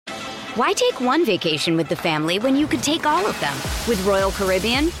Why take one vacation with the family when you could take all of them? With Royal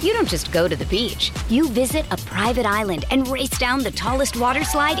Caribbean, you don't just go to the beach. You visit a private island and race down the tallest water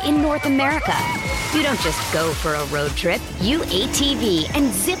slide in North America. You don't just go for a road trip. You ATV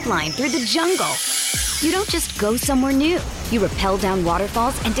and zip line through the jungle. You don't just go somewhere new. You rappel down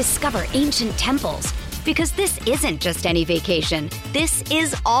waterfalls and discover ancient temples. Because this isn't just any vacation. This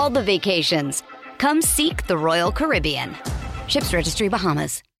is all the vacations. Come seek the Royal Caribbean. Ships Registry,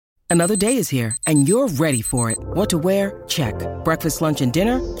 Bahamas. Another day is here, and you're ready for it. What to wear? Check. Breakfast, lunch, and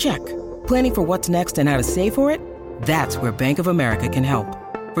dinner? Check. Planning for what's next and how to save for it? That's where Bank of America can help.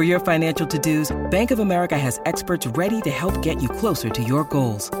 For your financial to-dos, Bank of America has experts ready to help get you closer to your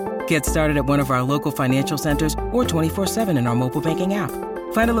goals. Get started at one of our local financial centers or 24/7 in our mobile banking app.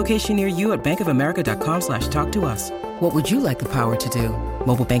 Find a location near you at bankofamerica.com/talktous. What would you like the power to do?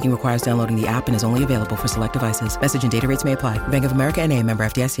 Mobile banking requires downloading the app and is only available for select devices. Message and data rates may apply. Bank of America N.A., member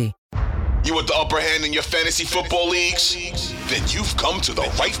FDIC. You want the upper hand in your fantasy football leagues? Then you've come to the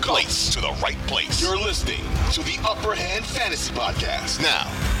right place. You're listening to the Upper Hand Fantasy Podcast. Now,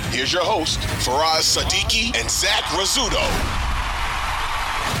 here's your host, Faraz Siddiqui and Zach Rizzuto.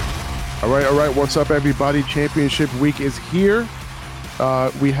 All right. What's up, everybody? Championship week is here.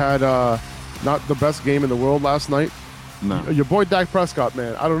 We had not the best game in the world last night. No. Your boy Dak Prescott,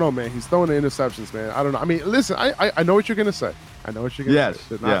 man. I don't know, man. He's throwing the interceptions, man. I don't know. I mean, listen, I know what you're going to say. Yes.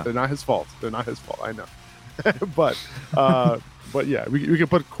 Say. They're not his fault. I know. but yeah, we can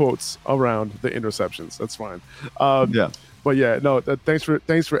put quotes around the interceptions. That's fine. But yeah, no,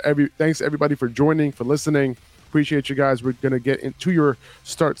 thanks everybody for joining, for listening. Appreciate you guys. We're going to get into your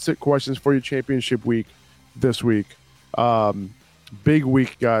start-sit questions for your championship week this week. Big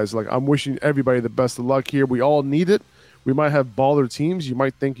week, guys. Like, I'm wishing everybody the best of luck here. We all need it. We might have baller teams. You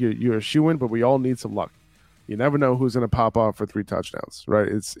might think you're a shoo-in, but we all need some luck. You never know who's going to pop off for 3 touchdowns, right?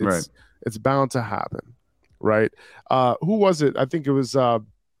 It's bound to happen, right? Who was it? I think it was,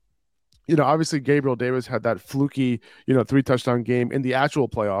 obviously Gabriel Davis had that fluky, 3-touchdown game in the actual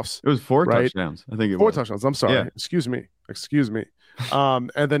playoffs. It was 4 right? touchdowns. I think it was 4 touchdowns. I'm sorry. Yeah. Excuse me.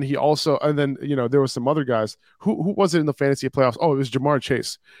 And then there were some other guys. Who was it in the fantasy playoffs? Oh, it was Jamar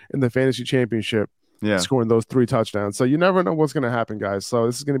Chase in the fantasy championship. Yeah, scoring those 3 touchdowns. So you never know what's going to happen, guys. So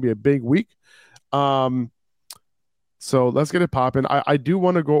this is going to be a big week. So let's get it popping. I do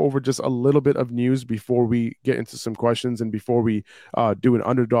want to go over just a little bit of news before we get into some questions and before we do an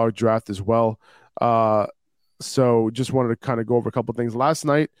underdog draft as well. So just wanted to kind of go over a couple of things. Last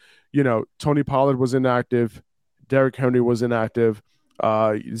night, Tony Pollard was inactive. Derrick Henry was inactive.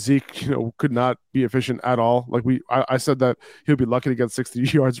 Zeke, could not be efficient at all. Like I said that he'll be lucky to get 60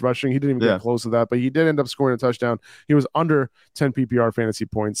 yards rushing. He didn't even get close to that, but he did end up scoring a touchdown. He was under 10 PPR fantasy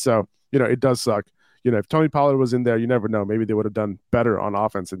points. So, it does suck. If Tony Pollard was in there, you never know. Maybe they would have done better on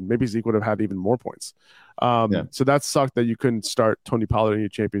offense, and maybe Zeke would have had even more points. So that sucked that you couldn't start Tony Pollard in your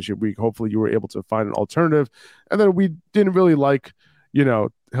championship week. Hopefully you were able to find an alternative. And then we didn't really like,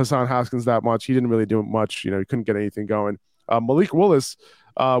 Hassan Haskins that much. He didn't really do much. He couldn't get anything going. Malik Willis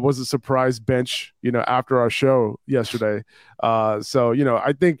was a surprise bench, after our show yesterday. So,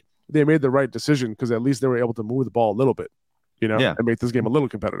 I think they made the right decision because at least they were able to move the ball a little bit, and make this game a little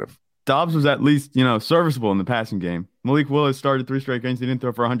competitive. Dobbs was at least, serviceable in the passing game. Malik Willis started 3 straight games. He didn't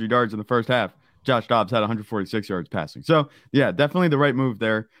throw for 100 yards in the first half. Josh Dobbs had 146 yards passing. So, yeah, definitely the right move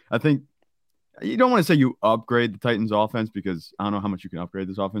there. I think you don't want to say you upgrade the Titans offense because I don't know how much you can upgrade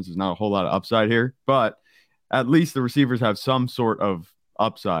this offense. There's not a whole lot of upside here, but at least the receivers have some sort of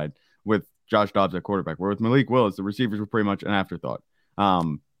upside with Josh Dobbs at quarterback. Where with Malik Willis, the receivers were pretty much an afterthought.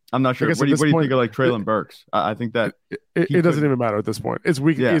 I'm not sure. What do you think of like Treylon Burks? I think that it doesn't even matter at this point. It's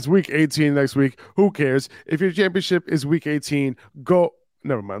week 18 next week. Who cares? If your championship is week 18, go.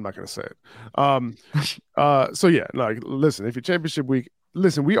 Never mind. I'm not going to say it. So yeah, listen. If your championship week,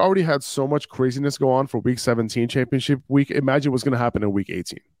 listen, we already had so much craziness go on for week 17 championship week. Imagine what's going to happen in week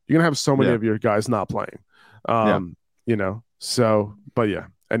 18. You're going to have so many of your guys not playing. So, but yeah.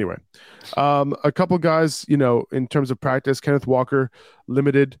 Anyway, a couple guys, in terms of practice, Kenneth Walker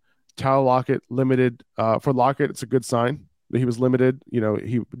limited, Tyler Lockett limited. For Lockett, it's a good sign that he was limited. He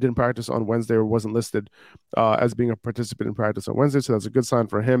didn't practice on Wednesday or wasn't listed as being a participant in practice on Wednesday. So that's a good sign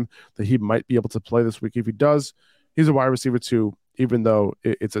for him that he might be able to play this week. If he does, he's a wide receiver too, even though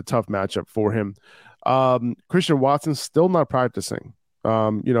it's a tough matchup for him. Christian Watson still not practicing.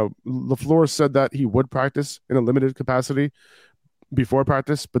 LaFleur said that he would practice in a limited capacity before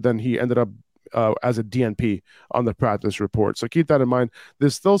practice, but then he ended up as a DNP on the practice report. So keep that in mind.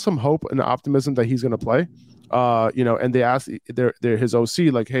 There's still some hope and optimism that he's going to play. And they asked his OC,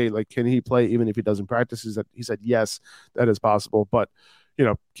 like, hey, like, can he play even if he doesn't practice? He said, yes, that is possible. But,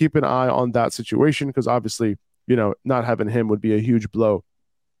 keep an eye on that situation, because obviously, not having him would be a huge blow.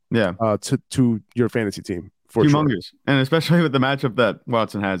 Yeah. To your fantasy team. For humongous. Sure. And especially with the matchup that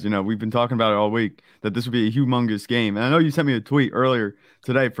Watson has. We've been talking about it all week, that this would be a humongous game. And I know you sent me a tweet earlier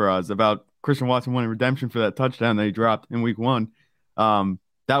today for us about Christian Watson winning redemption for that touchdown that he dropped in week 1.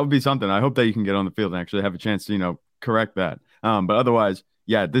 That would be something. I hope that you can get on the field and actually have a chance to, correct that. But otherwise,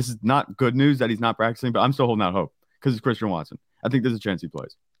 yeah, this is not good news that he's not practicing, but I'm still holding out hope because it's Christian Watson. I think there's a chance he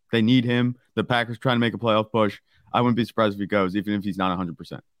plays. They need him. The Packers trying to make a playoff push. I wouldn't be surprised if he goes, even if he's not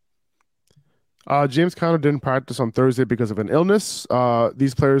 100%. James Conner didn't practice on Thursday because of an illness.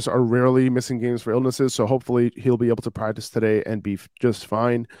 These players are rarely missing games for illnesses, so hopefully he'll be able to practice today and be just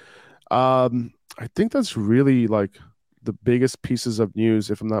fine. I think that's really like the biggest pieces of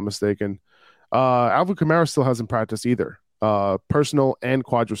news, if I'm not mistaken. Alvin Kamara still hasn't practiced either, personal and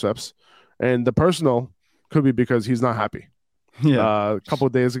quadriceps. And the personal could be because he's not happy. Yeah. A couple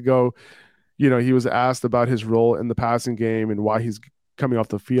of days ago, he was asked about his role in the passing game and why he's coming off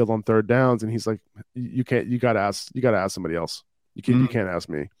the field on third downs, and he's like, you gotta ask somebody else. You can't ask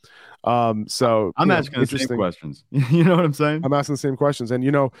me. So I'm asking the same questions. You know what I'm saying? I'm asking the same questions. And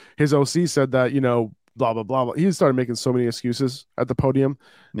his OC said that, blah blah blah blah. He started making so many excuses at the podium.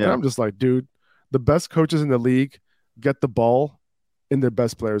 Yeah. And I'm just like, dude, the best coaches in the league get the ball in their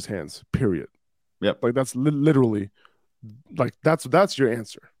best players' hands, period. Yep. Like that's literally like that's your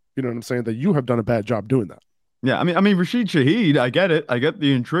answer. You know what I'm saying? That you have done a bad job doing that. Yeah, I mean, Rashid Shaheed, I get it. I get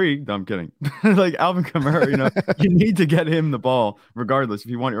the intrigue. No, I'm kidding. Like Alvin Kamara, you need to get him the ball regardless if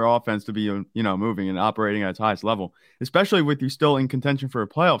you want your offense to be, moving and operating at its highest level, especially with you still in contention for a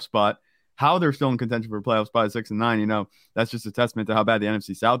playoff spot. How they're still in contention for a playoff spot at 6-9, that's just a testament to how bad the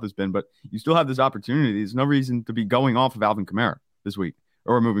NFC South has been. But you still have this opportunity. There's no reason to be going off of Alvin Kamara this week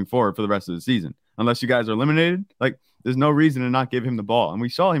or moving forward for the rest of the season. Unless you guys are eliminated, like there's no reason to not give him the ball. And we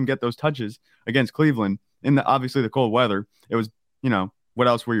saw him get those touches against Cleveland in obviously the cold weather. It was, what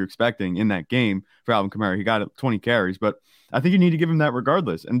else were you expecting in that game for Alvin Kamara? He got 20 carries, but I think you need to give him that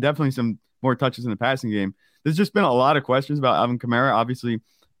regardless, and definitely some more touches in the passing game. There's just been a lot of questions about Alvin Kamara. Obviously,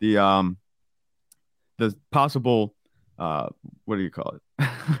 the possible what do you call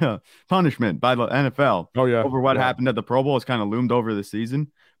it punishment by the NFL over what happened at the Pro Bowl has kind of loomed over the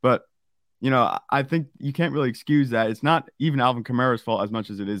season. But I think you can't really excuse that. It's not even Alvin Kamara's fault as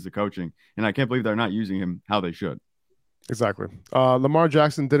much as it is the coaching. And I can't believe they're not using him how they should. Exactly. Lamar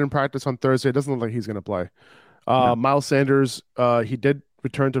Jackson didn't practice on Thursday. It doesn't look like he's going to play. No. Miles Sanders, he did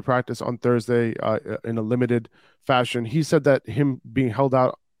return to practice on Thursday in a limited fashion. He said that him being held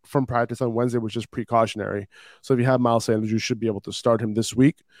out from practice on Wednesday was just precautionary. So if you have Miles Sanders, you should be able to start him this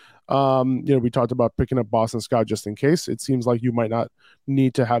week. We talked about picking up Boston Scott just in case. It seems like you might not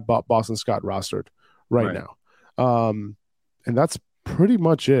need to have Boston Scott rostered right now. And that's pretty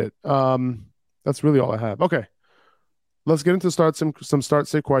much it. That's really all I have. Okay. Let's get into some start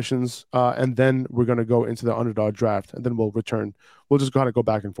sit questions, and then we're going to go into the underdog draft, and then we'll return. We'll just kind of go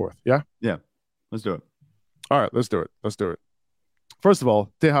back and forth. Yeah? Yeah. Let's do it. All right. Let's do it. First of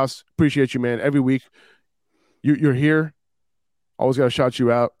all, Tejas, appreciate you, man. Every week you're here. Always got to shout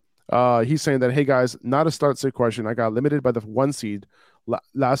you out. He's saying that, hey, guys, not a start sit question. I got limited by the 1 seed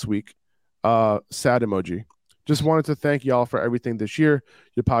last week. Sad emoji. Just wanted to thank y'all for everything this year.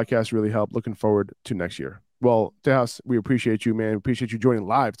 Your podcast really helped. Looking forward to next year. Well, Tejas, we appreciate you, man. Appreciate you joining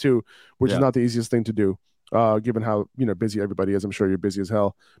live, too, which is not the easiest thing to do, given how busy everybody is. I'm sure you're busy as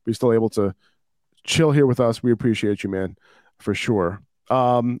hell. But you're still able to chill here with us. We appreciate you, man, for sure.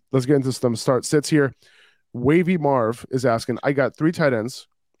 Let's get into some start sits here. Wavy Marv is asking, I got 3 tight ends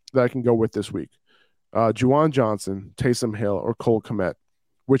that I can go with this week. Juwan Johnson, Taysom Hill, or Cole Kmet.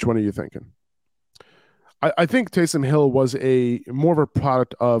 Which one are you thinking? I think Taysom Hill was more of a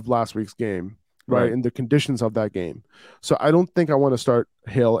product of last week's game, right? In the conditions of that game. So I don't think I want to start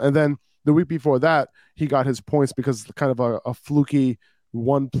Hill. And then the week before that, he got his points because kind of a fluky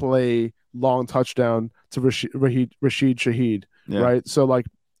one-play long touchdown to Rashid Shaheed, right? So,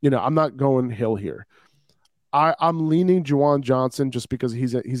 I'm not going Hill here. I'm leaning Juwan Johnson just because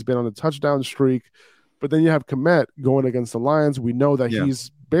he's been on a touchdown streak. But then you have Kmet going against the Lions. We know that he's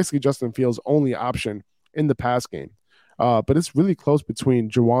basically Justin Fields' only option in the pass game. But it's really close between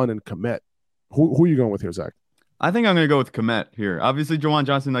Juwan and Kmet. Who are you going with here, Zach? I think I'm going to go with Kmet here. Obviously, Juwan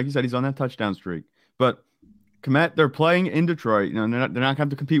Johnson, like you said, he's on that touchdown streak. But Kmet, they're playing in Detroit. They're not going to have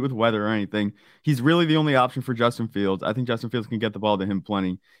to compete with weather or anything. He's really the only option for Justin Fields. I think Justin Fields can get the ball to him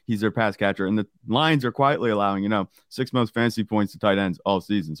plenty. He's their pass catcher. And the Lions are quietly allowing, 6 most fantasy points to tight ends all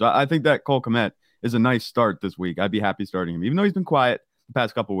season. So I think that Cole Kmet is a nice start this week. I'd be happy starting him, even though he's been quiet the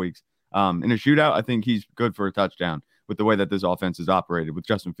past couple weeks. In a shootout, I think he's good for a touchdown. with the way that this offense is operated with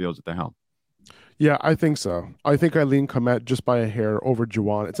Justin Fields at the helm. Yeah, I think so. I think I lean Komet just by a hair over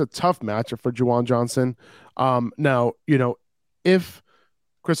Juwan. It's a tough matchup for Juwan Johnson. Now, if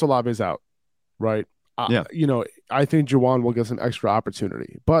Chris Olave is out, right? Yeah. I think Juwan will get some extra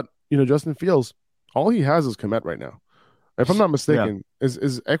opportunity. But, Justin Fields, all he has is Komet right now. If I'm not mistaken, is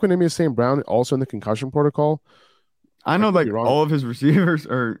Equanimous St. Brown also in the concussion protocol? I know all of his receivers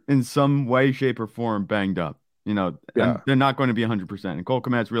are in some way, shape, or form banged up. And they're not going to be 100%. And Cole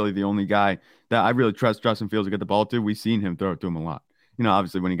Kmet's really the only guy that I really trust Justin Fields to get the ball to. We've seen him throw it to him a lot.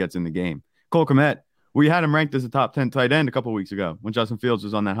 Obviously when he gets in the game. Cole Kmet, we had him ranked as a top 10 tight end a couple of weeks ago when Justin Fields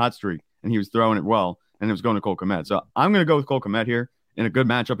was on that hot streak and he was throwing it well and it was going to Cole Kmet. So I'm going to go with Cole Kmet here in a good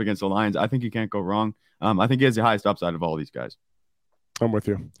matchup against the Lions. I think he can't go wrong. I think he has the highest upside of all these guys. I'm with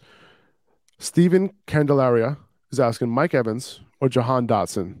you. Steven Candelaria is asking Mike Evans or Jahan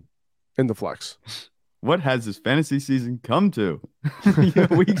Dotson in the flex. What has this fantasy season come to?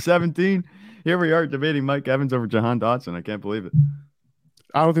 Week 17, here we are debating Mike Evans over Jahan Dotson. I can't believe it.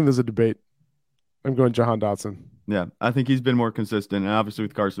 I don't think there's a debate. I'm going Jahan Dotson. Yeah, I think he's been more consistent, and obviously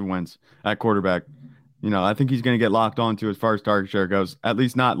with Carson Wentz at quarterback, I think he's going to get locked onto as far as target share goes, at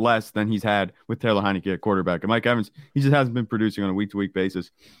least not less than he's had with Taylor Heineke at quarterback. And Mike Evans, he just hasn't been producing on a week-to-week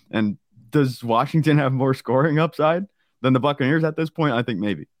basis. And does Washington have more scoring upside than the Buccaneers at this point? I think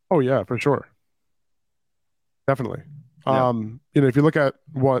maybe. Oh, yeah, for sure. Definitely. Yeah. If you look at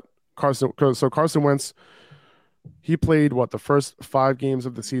what Carson Wentz, he played the first 5 games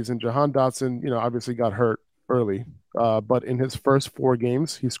of the season. Jahan Dotson, obviously got hurt early, but in his first 4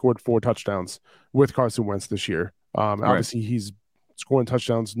 games, he scored 4 touchdowns with Carson Wentz this year. Obviously, he's scoring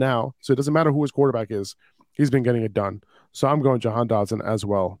touchdowns now, so it doesn't matter who his quarterback is. He's been getting it done. So I'm going Jahan Dotson as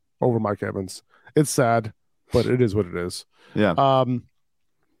well over Mike Evans. It's sad, but it is what it is. Yeah.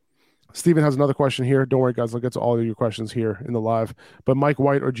 Steven has another question here. Don't worry, guys. I'll get to all of your questions here in the live. But Mike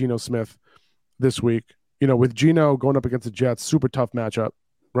White or Geno Smith this week? With Geno going up against the Jets, super tough matchup,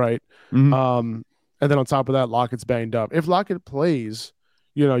 right? Mm-hmm. And then on top of that, Lockett's banged up. If Lockett plays,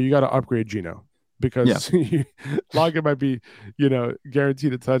 you got to upgrade Geno because Lockett might be,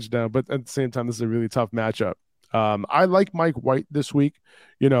 guaranteed a touchdown. But at the same time, this is a really tough matchup. I like Mike White this week,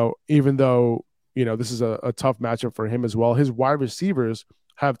 even though, this is a tough matchup for him as well. His wide receivers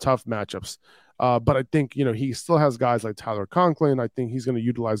have tough matchups. But I think, he still has guys like Tyler Conklin. I think he's going to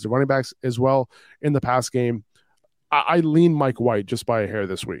utilize the running backs as well in the pass game. I lean Mike White just by a hair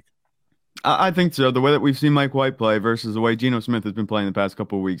this week. I think so. The way that we've seen Mike White play versus the way Geno Smith has been playing the past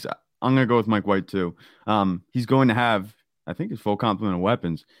couple of weeks, I'm going to go with Mike White too. He's going to have, I think, his full complement of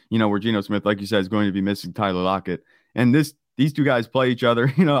weapons, where Geno Smith, like you said, is going to be missing Tyler Lockett. And these two guys play each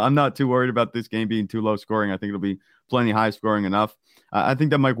other. I'm not too worried about this game being too low scoring. I think it'll be plenty high scoring enough. I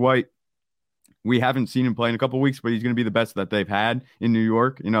think that Mike White, we haven't seen him play in a couple of weeks, but he's going to be the best that they've had in New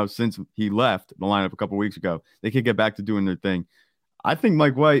York, since he left the lineup a couple of weeks ago. They could get back to doing their thing. I think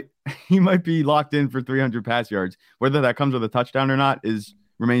Mike White, he might be locked in for 300 pass yards. Whether that comes with a touchdown or not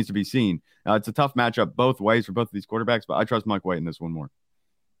remains to be seen. It's a tough matchup both ways for both of these quarterbacks, but I trust Mike White in this one more.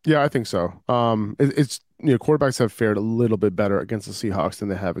 Yeah, I think so. It's quarterbacks have fared a little bit better against the Seahawks than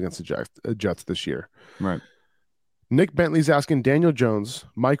they have against the Jets this year. Right. Nick Bentley's asking Daniel Jones,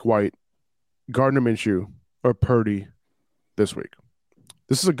 Mike White, Gardner Minshew, or Purdy this week.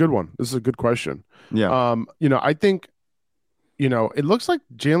 This is a good one. This is a good question. Yeah. I think, it looks like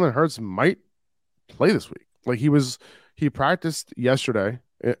Jalen Hurts might play this week. Like he practiced yesterday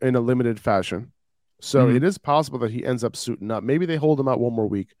in a limited fashion. So it is possible that he ends up suiting up. Maybe they hold him out one more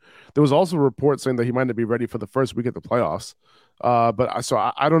week. There was also a report saying that he might not be ready for the first week of the playoffs. But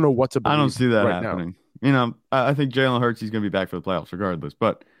I don't know what to believe. I don't see that right happening. I think Jalen Hurts, he's going to be back for the playoffs regardless.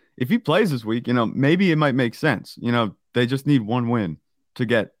 But if he plays this week, maybe it might make sense. They just need one win to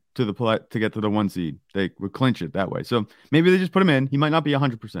get to the 1 seed. They would clinch it that way. So maybe they just put him in. He might not be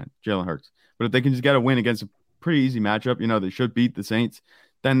 100%, Jalen Hurts. But if they can just get a win against a pretty easy matchup, they should beat the Saints,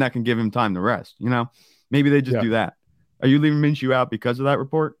 then that can give him time to rest. Maybe they just do that. Are you leaving Minshew out because of that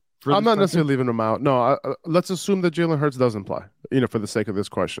report? I'm not necessarily leaving him out. No, let's assume that Jalen Hurts doesn't play, for the sake of this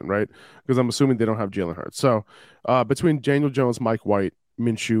question, right? Because I'm assuming they don't have Jalen Hurts. So between Daniel Jones, Mike White,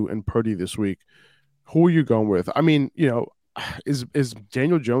 Minshew, and Purdy this week, who are you going with? I mean, is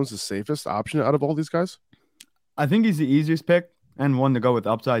Daniel Jones the safest option out of all these guys? I think he's the easiest pick and one to go with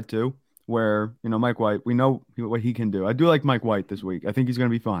upside too, where, Mike White, we know what he can do. I do like Mike White this week. I think he's going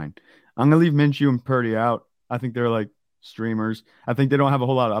to be fine. I'm going to leave Minshew and Purdy out. I think they're like streamers. I think they don't have a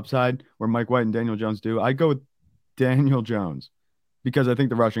whole lot of upside where Mike White and Daniel Jones do. I'd go with Daniel Jones because I think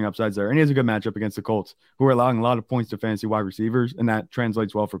the rushing upside's there. And he has a good matchup against the Colts, who are allowing a lot of points to fantasy wide receivers, and that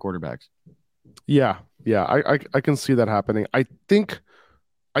translates well for quarterbacks. Yeah, yeah, I can see that happening. I think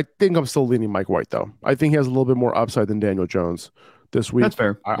I'm still leaning Mike White though. I think he has a little bit more upside than Daniel Jones this week. That's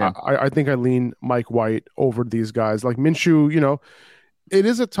fair. Yeah. I think I lean Mike White over these guys like Minshew. It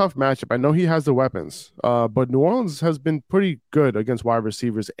is a tough matchup. I know he has the weapons, but New Orleans has been pretty good against wide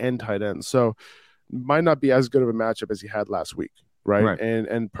receivers and tight ends, so might not be as good of a matchup as he had last week, right? Right.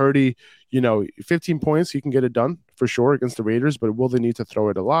 And Purdy, 15 points, he can get it done for sure against the Raiders, but will they need to throw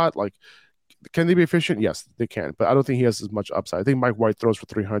it a lot? Like, can they be efficient? Yes, they can, but I don't think he has as much upside. I think Mike White throws for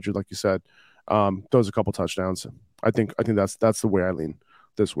 300, like you said, throws a couple touchdowns. I think that's the way I lean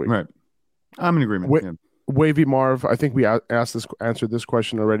this week. Right. I'm in agreement. Yeah. Wavy Marv, I think we answered this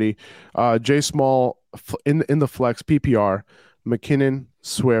question already. Jay Small in the flex PPR, McKinnon,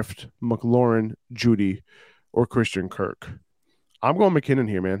 Swift, McLaurin, Judy, or Christian Kirk. I'm going McKinnon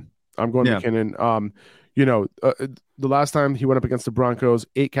here, man. I'm going McKinnon. The last time he went up against the Broncos,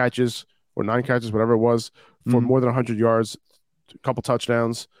 8 catches or 9 catches, whatever it was, for more than 100 yards, a couple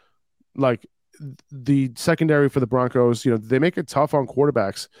touchdowns. Like, the secondary for the Broncos, they make it tough on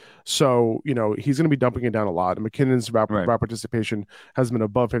quarterbacks. So, he's going to be dumping it down a lot. And McKinnon's route participation has been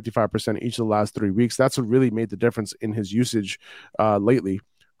above 55% each of the last 3 weeks. That's what really made the difference in his usage lately.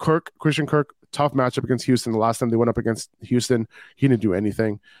 Christian Kirk, tough matchup against Houston. The last time they went up against Houston, he didn't do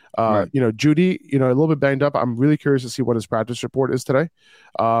anything. Judy, a little bit banged up. I'm really curious to see what his practice report is today.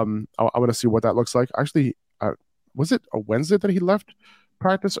 I want to see what that looks like. Actually, was it a Wednesday that he left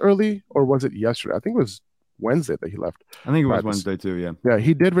practice early, or was it yesterday? I think it was Wednesday that he left. I think it was Wednesday too. Yeah,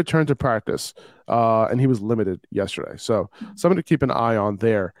 he did return to practice, and he was limited yesterday. So something to keep an eye on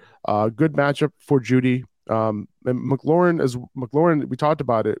there. Good matchup for Judy. And McLaurin, we talked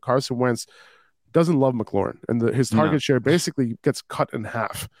about it. Carson Wentz doesn't love McLaurin, and his target share basically gets cut in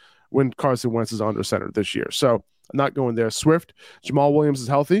half when Carson Wentz is under center this year. So I'm not going there. Swift, Jamal Williams is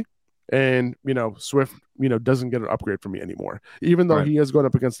healthy. And, Swift, doesn't get an upgrade from me anymore, even though he is going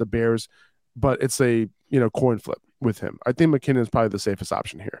up against the Bears, but it's a, coin flip with him. I think McKinnon is probably the safest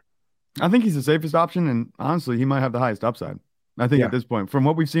option here. I think he's the safest option. And honestly, he might have the highest upside. I think at this point, from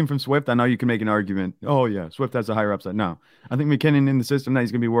what we've seen from Swift, I know you can make an argument. Oh yeah, Swift has a higher upside. No, I think McKinnon in the system that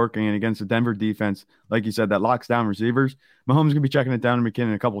he's going to be working in against the Denver defense, like you said, that locks down receivers. Mahomes going to be checking it down to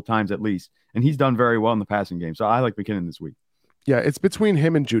McKinnon a couple of times at least. And he's done very well in the passing game. So I like McKinnon this week. Yeah, it's between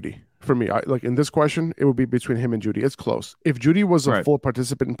him and Judy for me. Like in this question, it would be between him and Judy. It's close. If Judy was a full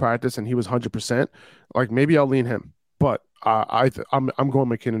participant in practice and he was 100%, like maybe I'll lean him. But I'm going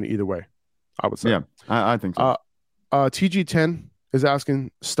McKinnon either way, I would say. Yeah, I think so. TG10 is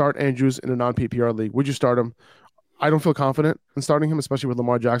asking, start Andrews in a non-PPR league. Would you start him? I don't feel confident in starting him, especially with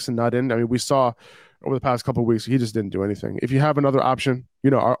Lamar Jackson not in. I mean, we saw over the past couple of weeks, he just didn't do anything. If you have another option,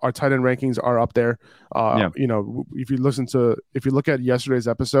 our tight end rankings are up there. If you look at yesterday's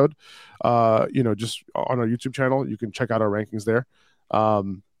episode, just on our YouTube channel, you can check out our rankings there.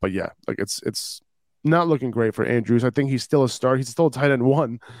 But yeah, like it's not looking great for Andrews. I think he's still a start. He's still a tight end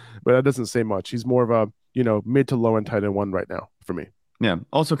 1, but that doesn't say much. He's more of a, mid to low end tight end 1 right now for me. Yeah.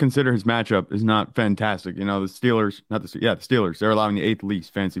 Also consider his matchup is not fantastic. The Steelers, they're allowing the 8th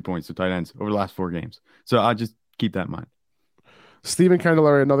least fantasy points to tight ends over the last 4 games. So I just keep that in mind. Steven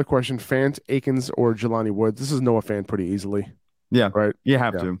Candelaria, another question. Fant, Akins, or Jelani Woods? This is Noah Fant pretty easily. Yeah. Right? You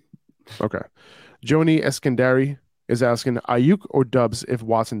have to. Okay. Joni Eskandari is asking, Ayuk or Dubs if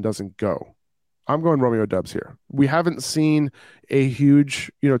Watson doesn't go? I'm going Romeo Dubs here. We haven't seen a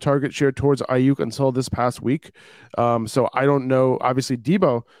huge, target share towards Ayuk until this past week. So I don't know. Obviously,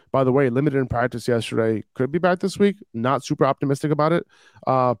 Debo, by the way, limited in practice yesterday, could be back this week. Not super optimistic about it.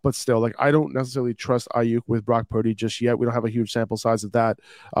 But still, like, I don't necessarily trust Ayuk with Brock Purdy just yet. We don't have a huge sample size of that.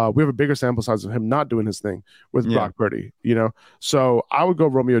 We have a bigger sample size of him not doing his thing with Brock Purdy, So I would go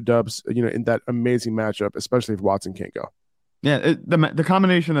Romeo Dubs, in that amazing matchup, especially if Watson can't go. Yeah, the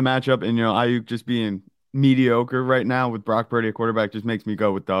combination of the matchup and Ayuk just being mediocre right now with Brock Purdy at quarterback just makes me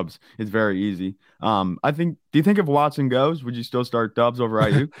go with Dubs. It's very easy. Do you think if Watson goes, would you still start Dubs over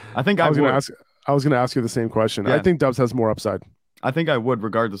Ayuk? I think I was going to ask you the same question. Yeah. I think Dubs has more upside. I think I would,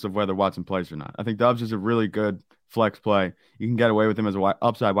 regardless of whether Watson plays or not. I think Dubs is a really good flex play. You can get away with him as a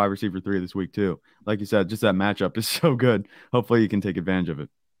upside wide receiver 3 this week too. Like you said, just that matchup is so good. Hopefully you can take advantage of it.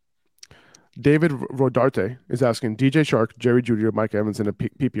 David Rodarte is asking, DJ Shark, Jerry Jeudy, or Mike Evans in a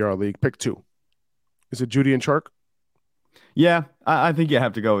PPR league. Pick 2. Is it Jeudy and Shark? Yeah, I think you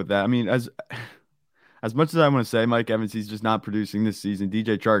have to go with that. I mean, as much as I want to say Mike Evans, he's just not producing this season.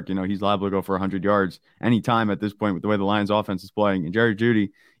 DJ Chark, he's liable to go for 100 yards anytime at this point with the way the Lions offense is playing. And Jerry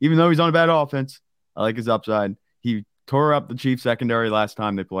Jeudy, even though he's on a bad offense, I like his upside. He tore up the Chiefs secondary last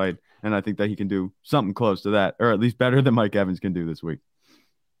time they played, and I think that he can do something close to that, or at least better than Mike Evans can do this week.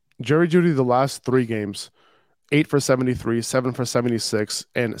 Jerry Jeudy, the last 3 games, 8 for 73, 7 for 76,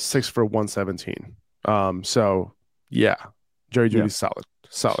 and 6 for 117. So yeah, Jerry Yeah. Judy's solid,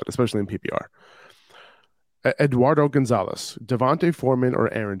 especially in PPR. Eduardo Gonzalez, Devontae Foreman,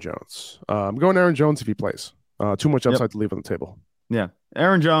 or Aaron Jones? I'm going Aaron Jones if he plays. Too much upside to leave on the table. Yeah.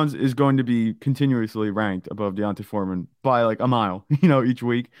 Aaron Jones is going to be continuously ranked above Deontay Foreman by like a mile, each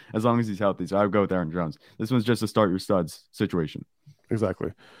week, as long as he's healthy. So I would go with Aaron Jones. This one's just a start your studs situation.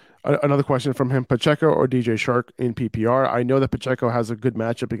 Exactly. Another question from him, Pacheco or DJ Shark in PPR? I know that Pacheco has a good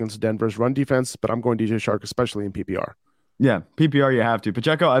matchup against Denver's run defense, but I'm going DJ Shark, especially in PPR. Yeah, PPR you have to.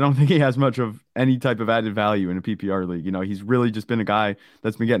 Pacheco, I don't think he has much of any type of added value in a PPR league. He's really just been a guy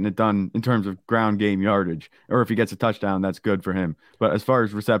that's been getting it done in terms of ground game yardage. Or if he gets a touchdown, that's good for him. But as far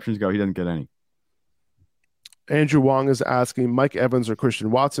as receptions go, he doesn't get any. Andrew Wong is asking Mike Evans or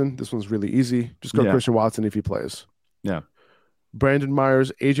Christian Watson. This one's really easy. Just go Christian Watson if he plays. Yeah. Brandon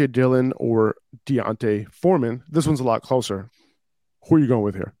Myers, AJ Dillon, or Deontay Foreman. This one's a lot closer. Who are you going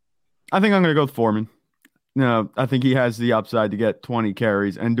with here? I think I'm going to go with Foreman. I think he has the upside to get 20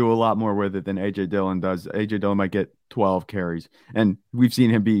 carries and do a lot more with it than AJ Dillon does. AJ Dillon might get 12 carries, and we've seen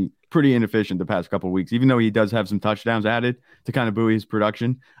him be pretty inefficient the past couple of weeks. Even though he does have some touchdowns added to kind of buoy his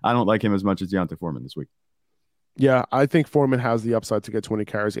production, I don't like him as much as Deontay Foreman this week. Yeah, I think Foreman has the upside to get 20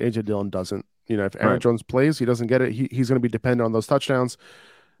 carries. AJ Dillon doesn't. If Aaron Jones plays, he doesn't get it. He's going to be dependent on those touchdowns.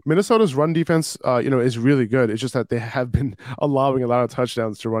 Minnesota's run defense, is really good. It's just that they have been allowing a lot of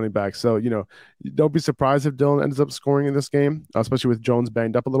touchdowns to running backs. So, don't be surprised if Dillon ends up scoring in this game, especially with Jones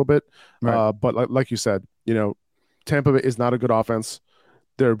banged up a little bit. Right. But like you said, Tampa is not a good offense.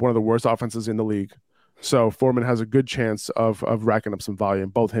 They're one of the worst offenses in the league. So Foreman has a good chance of racking up some volume,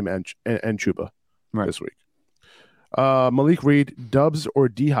 both him and Chuba this week. Malik Reed, Dubs or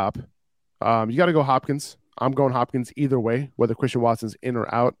D-Hop? You got to go Hopkins. I'm going Hopkins either way, whether Christian Watson's in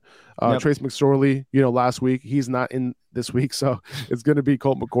or out. Trace McSorley, last week, he's not in this week, so it's going to be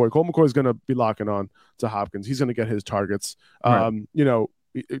Colt McCoy. Colt McCoy is going to be locking on to Hopkins. He's going to get his targets. Right.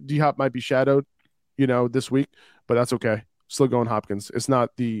 D-Hop might be shadowed, this week, but that's okay. Still going Hopkins. It's not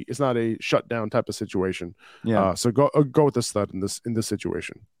a shutdown type of situation. Yeah. So go with the stud in this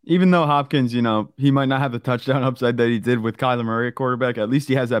situation. Even though Hopkins, he might not have the touchdown upside that he did with Kyler Murray at quarterback, at least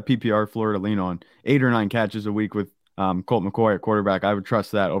he has that PPR floor to lean on. 8 or 9 catches a week with Colt McCoy at quarterback. I would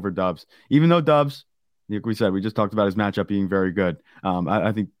trust that over Dubs. Even though Dubs, like we said, we just talked about his matchup being very good.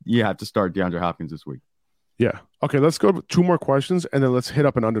 I think you have to start DeAndre Hopkins this week. Yeah. Okay, let's go to 2 more questions, and then let's hit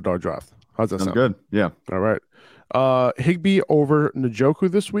up an underdog draft. How's that sound? Good. Yeah. All right. Higbee over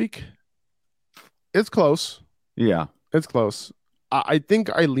Njoku this week. It's close. Yeah. It's close. I think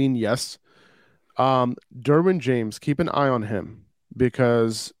I lean yes. Derwin James, keep an eye on him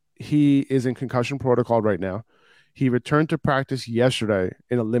because he is in concussion protocol right now. He returned to practice yesterday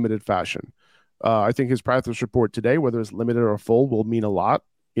in a limited fashion. I think his practice report today, whether it's limited or full, will mean a lot.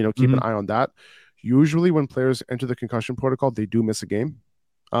 Keep an eye on that. Usually when players enter the concussion protocol, they do miss a game.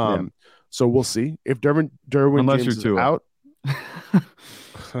 So we'll see if Derwin James is out.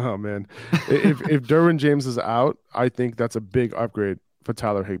 Oh man, if Derwin James is out, I think that's a big upgrade for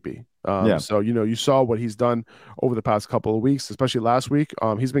Tyler Higbee. So you saw what he's done over the past couple of weeks, especially last week.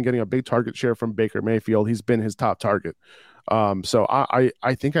 He's been getting a big target share from Baker Mayfield. He's been his top target. So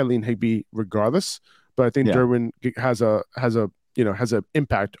I think I lean Higbee regardless, but I think Derwin has an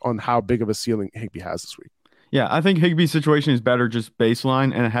impact on how big of a ceiling Higbee has this week. Yeah, I think Higbee's situation is better just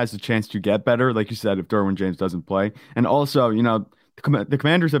baseline, and it has a chance to get better, like you said, if Derwin James doesn't play. And also, the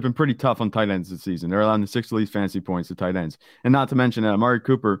Commanders have been pretty tough on tight ends this season. They're allowing the 6th least fantasy points to tight ends. And not to mention that Amari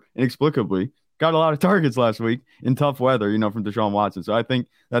Cooper, inexplicably, got a lot of targets last week in tough weather, from Deshaun Watson. So I think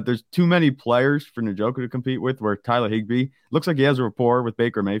that there's too many players for Njoku to compete with, where Tyler Higbee looks like he has a rapport with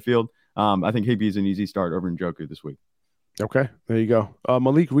Baker Mayfield. I think Higbee is an easy start over Njoku this week. Okay, there you go.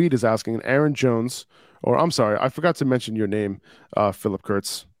 Malik Reed is asking Aaron Jones, or I'm sorry, I forgot to mention your name, Philip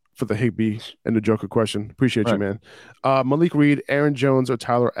Kurtz, for the Higbee and the Joker question. Appreciate you, man. Malik Reed, Aaron Jones, or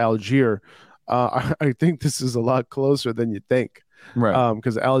Tyler Algier. I think this is a lot closer than you think. Right.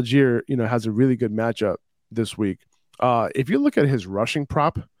 Because Algier, has a really good matchup this week. If you look at his rushing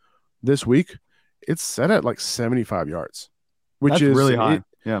prop this week, it's set at like 75 yards, which is really high.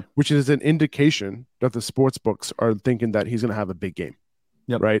 Which is an indication that the sports books are thinking that he's going to have a big game.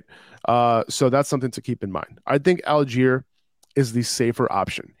 Yep. Right. So that's something to keep in mind. I think Algier is the safer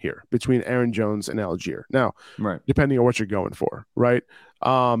option here between Aaron Jones and Algier. Now, depending on what you're going for, right?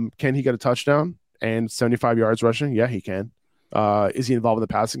 Can he get a touchdown and 75 yards rushing? Yeah, he can. Is he involved in the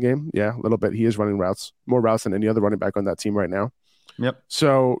passing game? Yeah, a little bit. He is running routes, more routes than any other running back on that team right now. Yep.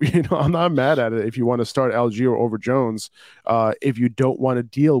 So, I'm not mad at it if you want to start Algier over Jones, if you don't want to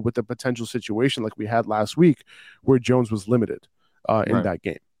deal with the potential situation like we had last week where Jones was limited in that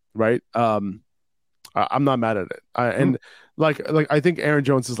game, right? I'm not mad at it. And like I think Aaron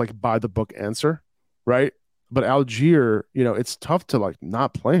Jones is like by the book answer, right? But Algier, it's tough to like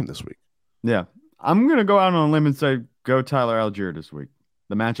not play him this week. Yeah. I'm going to go out on a limb and say go Tyler Algier this week.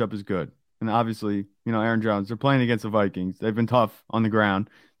 The matchup is good. And obviously, Aaron Jones, they're playing against the Vikings. They've been tough on the ground.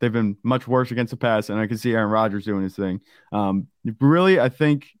 They've been much worse against the pass, and I can see Aaron Rodgers doing his thing. Really, I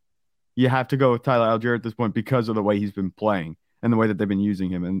think you have to go with Tyler Algier at this point because of the way he's been playing and the way that they've been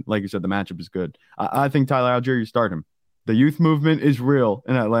using him. And like you said, the matchup is good. I think Tyler Algier, you start him. The youth movement is real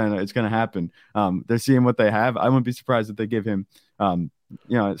in Atlanta. It's going to happen. They're seeing what they have. I wouldn't be surprised if they give him,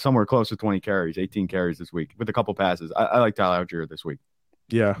 somewhere close to 20 carries, 18 carries this week with a couple passes. I like Tyler Algier this week.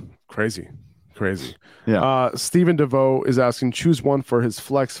 Yeah, crazy. Yeah. Stephen DeVoe is asking, choose one for his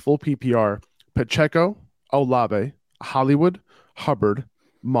flex full PPR: Pacheco, Olave, Hollywood, Hubbard,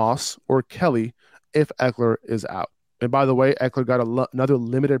 Moss, or Kelly if Eckler is out. And by the way, Eckler got another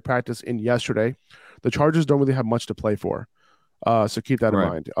limited practice in yesterday. The Chargers don't really have much to play for. So keep that in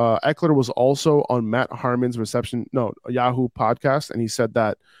mind. Eckler was also on Matt Harmon's Yahoo podcast, and he said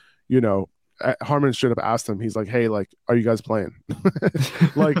that, Harmon straight up asked him, he's like, hey, like, are you guys playing?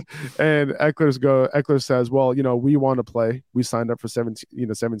 And Eckler says, well, we want to play. We signed up for 17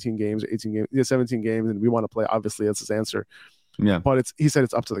 games, 18 games, 17 games, and we want to play. Obviously, that's his answer. Yeah. But he said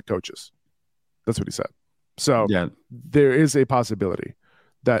it's up to the coaches. That's what he said. So there is a possibility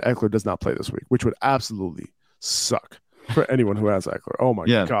that Eckler does not play this week, which would absolutely suck for anyone who has Eckler. Oh my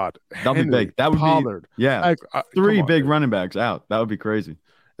God. That'd be big. That would Pollard, be, three big running backs out. That would be crazy.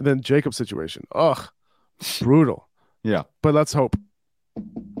 And then Jacob's situation. Ugh, brutal. Yeah. But let's hope.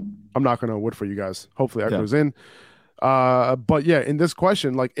 I'm not going to wood for you guys. Hopefully Eckler's in. But yeah, in this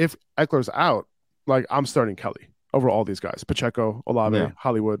question, like if Eckler's out, like I'm starting Kelly over all these guys: Pacheco, Olave,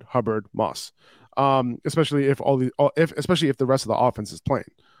 Hollywood, Hubbard, Moss. Especially if especially if the rest of the offense is playing,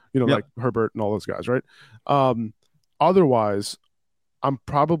 like Herbert and all those guys, right? Otherwise, I'm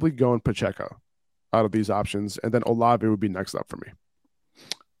probably going Pacheco out of these options, and then Olave would be next up for me.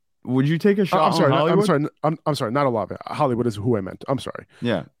 Would you take a shot? I'm sorry, not Olave. Hollywood is who I meant. I'm sorry.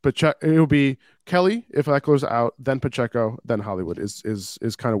 Yeah, it will be Kelly if Eckler's out, then Pacheco, then Hollywood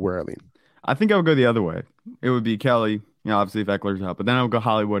is kind of where I lean. I think I would go the other way. It would be Kelly, obviously if Eckler's out, but then I would go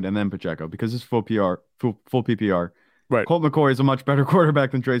Hollywood and then Pacheco because it's full PPR. Right. Colt McCoy is a much better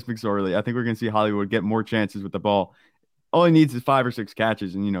quarterback than Trace McSorley. I think we're going to see Hollywood get more chances with the ball. All he needs is 5 or 6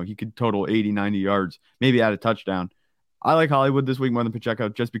 catches, and he could total 80, 90 yards, maybe add a touchdown. I like Hollywood this week more than Pacheco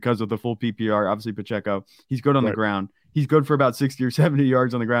just because of the full PPR. Obviously, Pacheco, he's good on the ground. He's good for about 60 or 70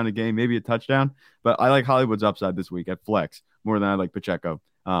 yards on the ground a game, maybe a touchdown. But I like Hollywood's upside this week at flex more than I like Pacheco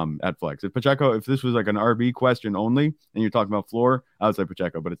at flex. If this was like an RB question only and you're talking about floor, I would say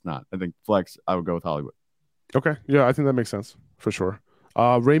Pacheco, but it's not. I think flex, I would go with Hollywood. Okay. Yeah, I think that makes sense for sure.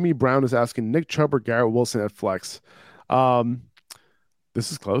 Ramey Brown is asking Nick Chubb or Garrett Wilson at flex.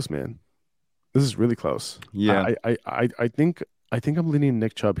 This is close, man. This is really close. Yeah. I think I'm leaning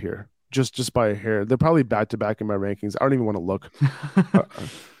Nick Chubb here. Just by a hair. They're probably back to back in my rankings. I don't even want to look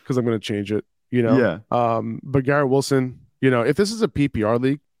because I'm going to change it, Yeah. But Garrett Wilson, if this is a PPR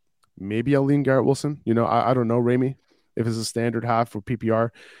league, maybe I'll lean Garrett Wilson. I don't know, Ramey, if it's a standard half for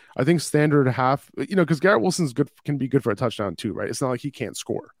PPR. I think standard half, because Garrett Wilson's can be good for a touchdown too, right? It's not like he can't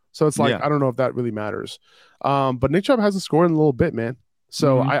score. So it's like, I don't know if that really matters. But Nick Chubb hasn't scored in a little bit, man.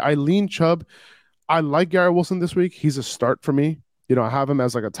 So I lean Chubb. I like Garrett Wilson this week. He's a start for me. I have him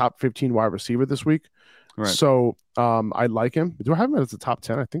as like a top 15 wide receiver this week. Right. So I like him. Do I have him as a top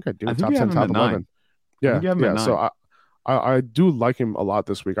 10? I think I do. Top 10, top 11. Yeah. So I do like him a lot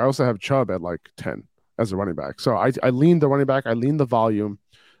this week. I also have Chubb at like 10 as a running back. So I lean the running back. I lean the volume.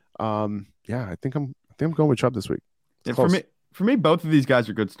 I think I'm going with Chubb this week. For me, both of these guys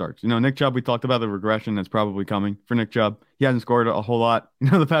are good starts. Nick Chubb, we talked about the regression that's probably coming for Nick Chubb. He hasn't scored a whole lot,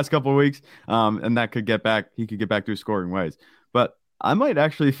 the past couple of weeks. And that could get back. He could get back to his scoring ways. But I might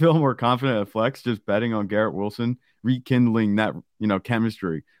actually feel more confident at flex just betting on Garrett Wilson, rekindling that,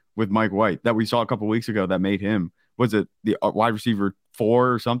 chemistry with Mike White that we saw a couple of weeks ago that made him, was it the wide receiver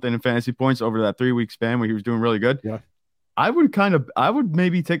 4 or something in fantasy points over that 3-week span where he was doing really good? Yeah. I would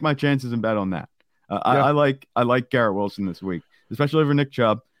maybe take my chances and bet on that. I like Garrett Wilson this week, especially over Nick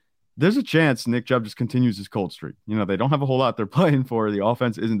Chubb. There's a chance Nick Chubb just continues his cold streak. They don't have a whole lot they're playing for. The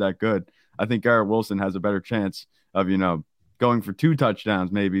offense isn't that good. I think Garrett Wilson has a better chance of, going for 2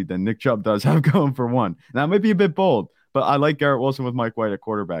 touchdowns maybe than Nick Chubb does have going for 1. Now, it might be a bit bold, but I like Garrett Wilson with Mike White at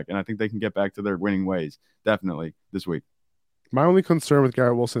quarterback, and I think they can get back to their winning ways definitely this week. My only concern with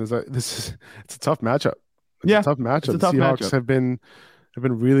Garrett Wilson is that it's a tough matchup. It's a tough matchup. The Seahawks have been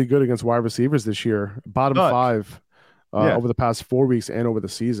really good against wide receivers this year, bottom 5 over the past 4 weeks and over the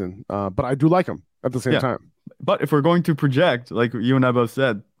season. But I do like him at the same time. But if we're going to project, like you and I both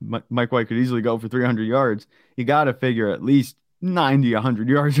said, Mike White could easily go for 300 yards. You got to figure at least 90, 100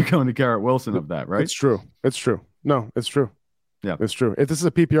 yards are going to Garrett Wilson of that, right? It's true. No, it's true. Yeah, it's true. If this is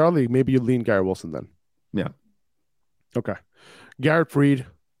a PPR league, maybe you lean Garrett Wilson then. Yeah. Okay. Garrett Freed,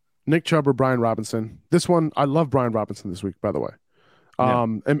 Nick Chubb, or Brian Robinson. This one, I love Brian Robinson this week, by the way.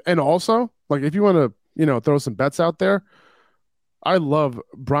 And also, like, if you want to, throw some bets out there, I love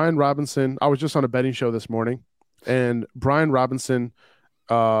Brian Robinson. I was just on a betting show this morning, and Brian Robinson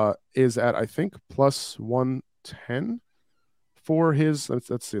is at, I think, plus 110 for his. Let's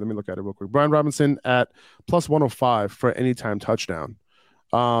see. Let me look at it real quick. Brian Robinson at plus 105 for anytime touchdown.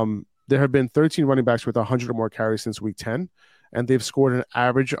 There have been 13 running backs with 100 or more carries since week 10, and they've scored an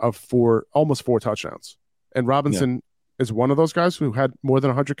average of almost 4 touchdowns. And Robinson is one of those guys who had more than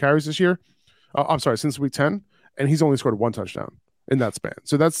 100 carries this year. Since week 10, and he's only scored 1 touchdown in that span.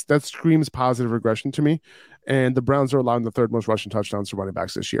 So that screams positive regression to me. And the Browns are allowing the 3rd most rushing touchdowns to running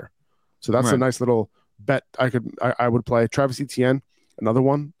backs this year. So that's a nice little bet I would play. Travis Etienne, another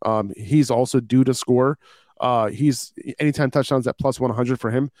one. He's also due to score. He's anytime touchdowns at plus 100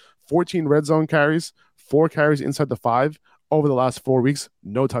 for him. 14 red zone carries, 4 carries inside the 5 over the last 4 weeks,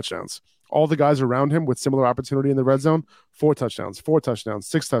 no touchdowns. All the guys around him with similar opportunity in the red zone, 4 touchdowns,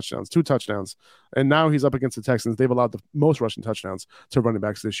 6 touchdowns, 2 touchdowns. And now he's up against the Texans. They've allowed the most rushing touchdowns to running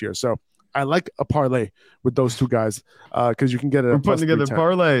backs this year. So I like a parlay with those 2 guys because you can get it. We're putting together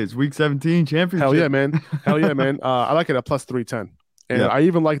parlays, week 17 championship. Hell yeah, man. I like it at plus 310. And I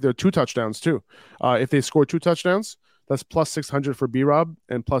even like their 2 touchdowns too. If they score 2 touchdowns, that's plus 600 for B-Rob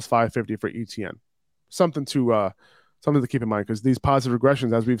and plus 550 for ETN. Something to keep in mind, because these positive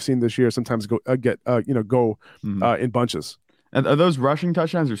regressions, as we've seen this year, sometimes go in bunches. And are those rushing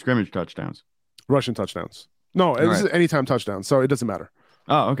touchdowns or scrimmage touchdowns? Rushing touchdowns. No, this is anytime touchdown, so it doesn't matter.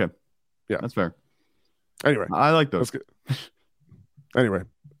 Oh, okay. Yeah, that's fair. Anyway, I like those. Anyway,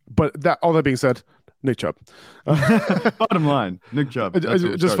 but all that being said, Nick Chubb. Bottom line, Nick Chubb.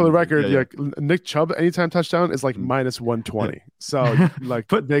 Just for the record, Nick Chubb anytime touchdown is like minus 120. So like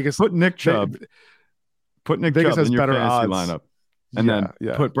put Nick Chubb. Put Nick Chubb in your fantasy lineup, and then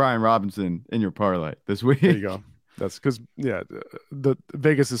put Brian Robinson in your parlay this week. There you go. That's because the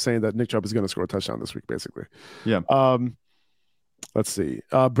Vegas is saying that Nick Chubb is going to score a touchdown this week, basically. Yeah. Let's see.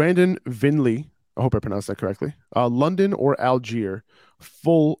 Brandon Vinley. I hope I pronounced that correctly. London or Algier,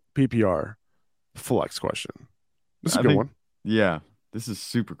 full PPR, flex question. This is a good one. Yeah, this is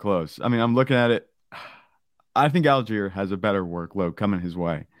super close. I mean, I'm looking at it. I think Algier has a better workload coming his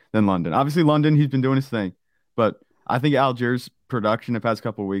way than London. Obviously, London, he's been doing his thing, but I think Algier's production the past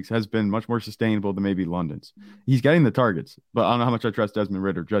couple of weeks has been much more sustainable than maybe London's. He's getting the targets, but I don't know how much I trust Desmond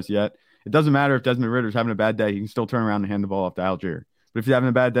Ridder just yet. It doesn't matter if Desmond Ridder's having a bad day. He can still turn around and hand the ball off to Algier. But if he's having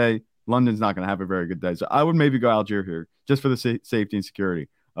a bad day, London's not going to have a very good day. So I would maybe go Algier here just for the safety and security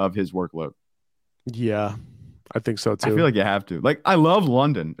of his workload. Yeah, I think so too. I feel like you have to. Like, I love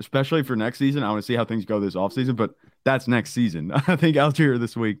London, especially for next season. I want to see how things go this offseason, but that's next season. I think Algier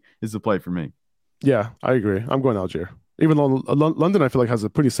this week is the play for me. Yeah, I agree. I'm going Algier. Even though London, I feel like, has a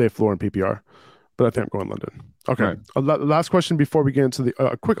pretty safe floor in PPR, but I think I'm going London. Okay. Right. Last question before we get into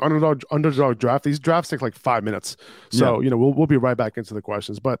the quick underdog draft. These drafts take like 5 minutes, so we'll be right back into the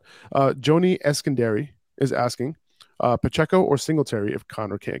questions. But Joni Eskandari is asking Pacheco or Singletary if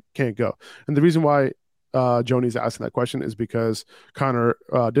Connor can't go, and the reason why Joni's asking that question is because Connor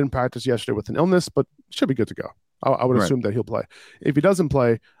didn't practice yesterday with an illness, but should be good to go. I would assume that he'll play. If he doesn't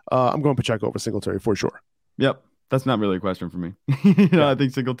play, I'm going Pacheco over Singletary for sure. Yep. That's not really a question for me. I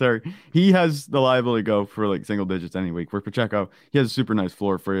think Singletary, he has the liability to go for like single digits any week. Where Pacheco, he has a super nice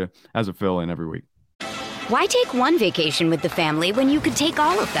floor for you as a fill-in every week. Why take one vacation with the family when you could take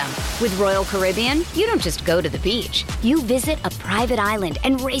all of them? With Royal Caribbean, you don't just go to the beach. You visit a private island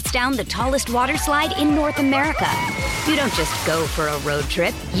and race down the tallest water slide in North America. You don't just go for a road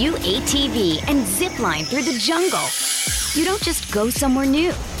trip. You ATV and zip line through the jungle. You don't just go somewhere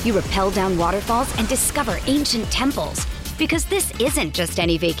new. You rappel down waterfalls and discover ancient temples. Because this isn't just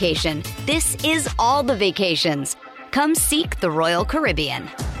any vacation. This is all the vacations. Come seek the Royal Caribbean.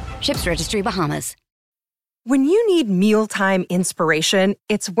 Ships Registry, Bahamas. When you need mealtime inspiration,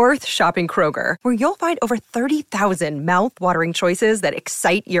 it's worth shopping Kroger, where you'll find over 30,000 mouth-watering choices that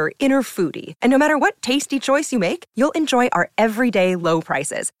excite your inner foodie. And no matter what tasty choice you make, you'll enjoy our everyday low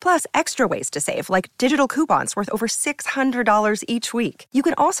prices, plus extra ways to save, like digital coupons worth over $600 each week. You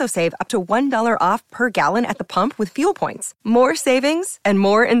can also save up to $1 off per gallon at the pump with fuel points. More savings and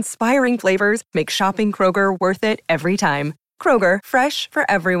more inspiring flavors make shopping Kroger worth it every time. Kroger, fresh for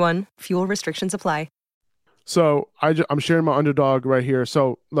everyone. Fuel restrictions apply. So I'm sharing my underdog right here.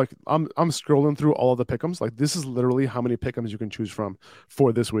 So like I'm scrolling through all of the pick'ems. Like this is literally how many pick'ems you can choose from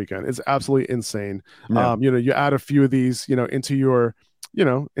for this weekend. It's absolutely insane. Yeah. You add a few of these, into your,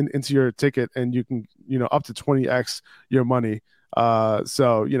 into your ticket, and you can, up to 20x your money.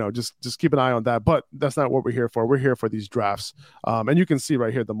 So just keep an eye on that. But that's not what we're here for. We're here for these drafts. And you can see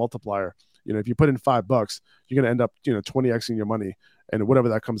right here the multiplier. If you put in $5, you're gonna end up 20xing your money, and whatever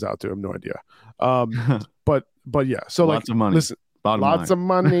that comes out to, I have no idea. But yeah, so lots of money. Listen, lots of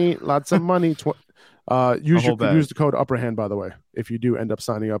money. Use the code UPPERHAND, by the way, if you do end up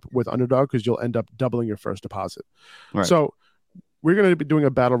signing up with Underdog, because you'll end up doubling your first deposit. Right. So we're going to be doing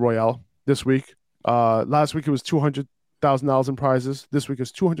a battle royale this week. Last week it was $200,000 in prizes. This week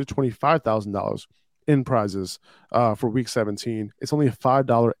is $225,000 in prizes for week 17. It's only a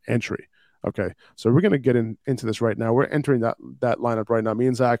 $5 entry. Okay, so we're going to get into this right now. We're entering that lineup right now. Me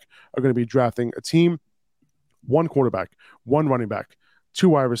and Zach are going to be drafting a team: 1 quarterback, 1 running back, 2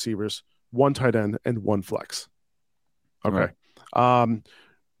 wide receivers, 1 tight end, and 1 flex. Okay. Right.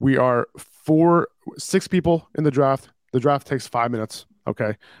 We are 6 people in the draft. The draft takes 5 minutes.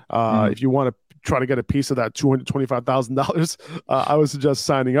 Okay. If you want to try to get a piece of that $225,000, I would suggest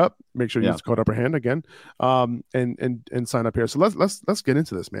signing up. Make sure you use the code UPPERHAND again, and sign up here. So let's get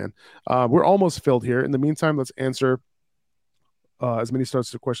into this, man. We're almost filled here. In the meantime, let's answer as many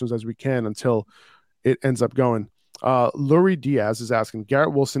starts to questions as we can until it ends up going. Lurie Diaz is asking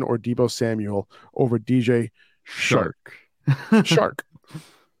Garrett Wilson or Deebo Samuel over DJ Shark. Shark.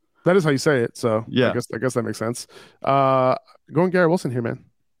 That is how you say it. So yeah, I guess that makes sense. Going Garrett Wilson here, man.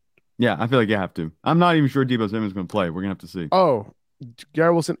 Yeah, I feel like you have to. I'm not even sure Deebo Samuel's going to play. We're going to have to see. Oh,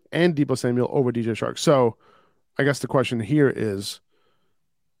 Garrett Wilson and Deebo Samuel over DJ Shark. So I guess the question here is,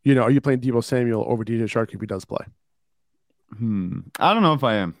 are you playing Deebo Samuel over DJ Shark if he does play? I don't know if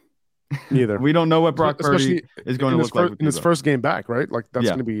I am. Neither. We don't know what Brock Purdy is going to look like in his first game back, right? Like that's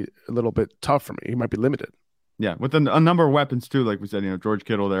going to be a little bit tough for me. He might be limited. Yeah, with a number of weapons too, like we said, George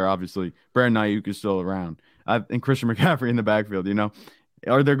Kittle there, obviously. Brandon Ayuk is still around, and Christian McCaffrey in the backfield.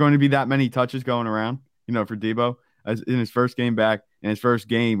 Are there going to be that many touches going around, for Deebo as in his first game back and his first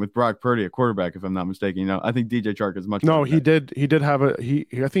game with Brock Purdy, a quarterback, if I'm not mistaken? I think DJ Chark is much. No, he did have I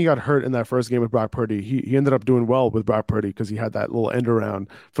think he got hurt in that first game with Brock Purdy. He ended up doing well with Brock Purdy because he had that little end around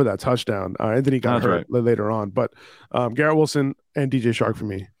for that touchdown, and then he got hurt later on. But Garrett Wilson and DJ Shark for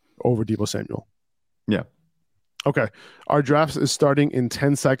me over Deebo Samuel. Yeah. Okay. Our draft is starting in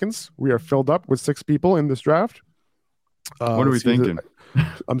 10 seconds. We are filled up with 6 people in this draft. What are we thinking?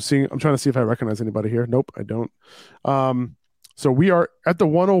 I'm trying to see if I recognize anybody here. Nope, I don't. So we are at the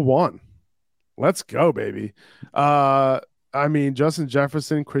 101. Let's go, baby. Justin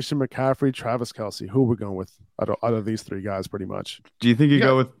Jefferson, Christian McCaffrey, Travis Kelce. Who are we going with out of these 3 guys, pretty much? Do you think you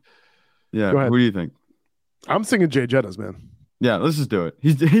go with? Yeah. Who do you think? I'm thinking Jay Jettas, man. Yeah, let's just do it.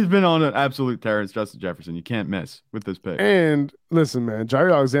 He's been on an absolute tear. It's Justin Jefferson. You can't miss with this pick. And listen, man,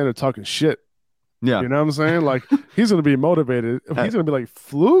 Jair Alexander talking shit. Yeah. You know what I'm saying? Like, he's going to be motivated. He's going to be like,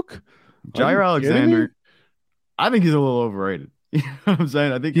 fluke? Jair Alexander, I think he's a little overrated. You know what I'm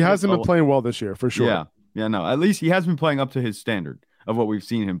saying? I think he hasn't been playing well this year, for sure. Yeah. Yeah, no. At least he has been playing up to his standard of what we've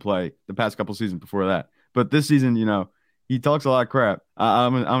seen him play the past couple seasons before that. But this season, he talks a lot of crap.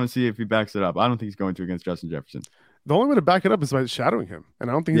 I'm going to see if he backs it up. I don't think he's going to against Justin Jefferson. The only way to back it up is by shadowing him, and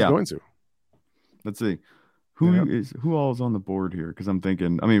I don't think he's going to. Let's see. Who all is on the board here? Because I'm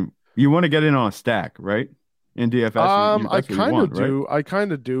thinking, you want to get in on a stack, right? In DFS, I kind of do. Right? I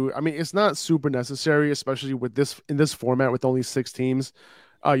kind of do. It's not super necessary, especially with in this format with only 6 teams.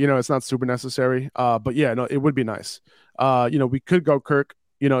 It's not super necessary. But yeah, no, it would be nice. We could go Kirk,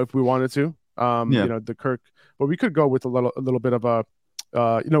 if we wanted to. The Kirk, but we could go with a little bit of a.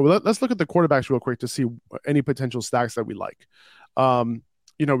 Let's look at the quarterbacks real quick to see any potential stacks that we like.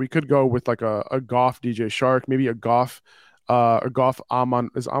 We could go with like a Goff DJ Shark, maybe a Goff Amon.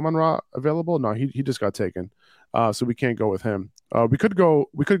 Is Amon-Ra available? No, he just got taken. So we can't go with him. We could go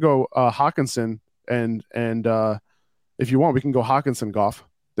Hawkinson and if you want, we can go Hawkinson Goff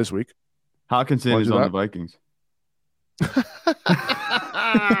this week. Hawkinson is on the Vikings.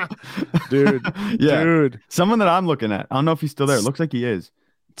 Dude. Someone that I'm looking at. I don't know if he's still there. It looks like he is.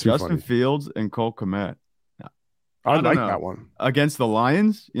 Too Justin funny. Fields and Cole Kmet. I don't like know. that one. Against the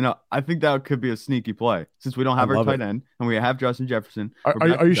Lions, I think that could be a sneaky play since we don't have our tight end and we have Justin Jefferson.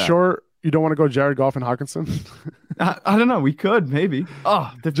 Are you sure you don't want to go Jared Goff and Hawkinson? I don't know. We could maybe.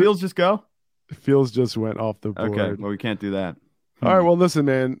 Oh, the Fields just go? Fields just went off the board. Okay, well, we can't do that. All right, well, listen,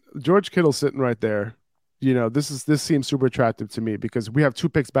 man. George Kittle's sitting right there. This seems super attractive to me because we have 2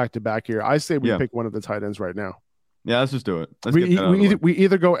 picks back to back here. I say we pick one of the tight ends right now. Yeah, let's just do it. We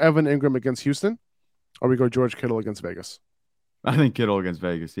either go Evan Ingram against Houston or we go George Kittle against Vegas. I think Kittle against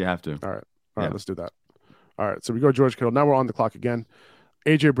Vegas. You have to. All right, let's do that. All right, so we go George Kittle. Now we're on the clock again.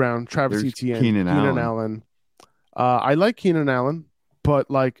 A.J. Brown, Travis Etienne, Keenan Allen. I like Keenan Allen, but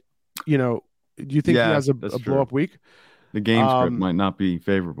do you think he has a blow-up week? The game script might not be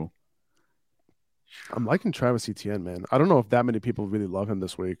favorable. I'm liking Travis Etienne, man. I don't know if that many people really love him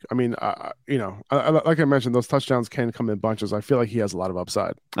this week. I mean, like I mentioned, those touchdowns can come in bunches. I feel like he has a lot of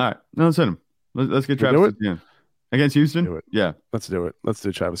upside. All right, no, let's hit him. Let's get Travis Etienne against Houston. Do it. Yeah, let's do it. Let's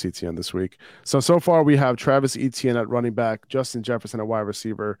do Travis Etienne this week. So far we have Travis Etienne at running back, Justin Jefferson at wide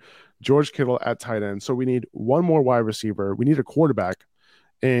receiver, George Kittle at tight end. So we need one more wide receiver. We need a quarterback,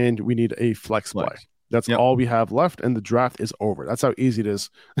 and we need a flex play. That's all we have left, and the draft is over. That's how easy it is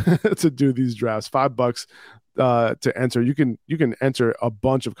to do these drafts. $5 to enter. You can enter a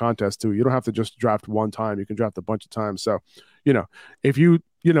bunch of contests too. You don't have to just draft one time. You can draft a bunch of times. So, if you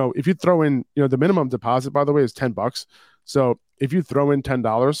throw in, the minimum deposit, by the way, is $10. So if you throw in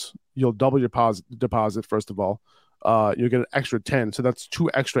 $10, you'll double your deposit. First of all, you'll get an extra 10. So that's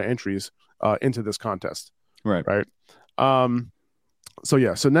 2 extra entries into this contest. Right.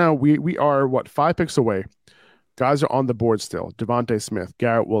 So now we are 5 picks away. Guys are on the board still. Devontae Smith,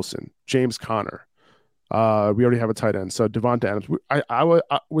 Garrett Wilson, James Conner. We already have a tight end. So Devontae Adams.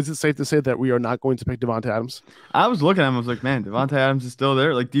 Was it safe to say that we are not going to pick Devontae Adams? I was looking at him. I was like, man, Devontae Adams is still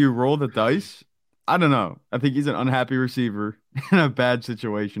there. Like, do you roll the dice? I don't know. I think he's an unhappy receiver in a bad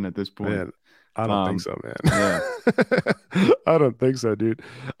situation at this point. Man, I don't think so, man. Yeah. I don't think so, dude.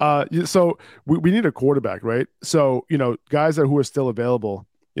 So we need a quarterback, right? So, guys who are still available,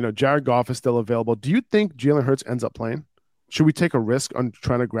 Jared Goff is still available. Do you think Jalen Hurts ends up playing? Should we take a risk on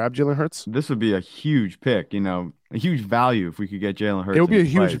trying to grab Jalen Hurts? This would be a huge pick, a huge value if we could get Jalen Hurts. It would be a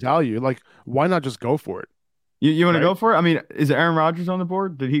huge value. Like, why not just go for it? You want to go for it? I mean, is Aaron Rodgers on the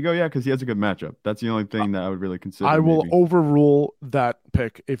board? Did he go yet? Because he has a good matchup. That's the only thing that I would really consider. I will overrule that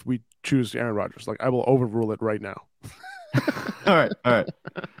pick if we choose Aaron Rodgers. Like, I will overrule it right now. All right.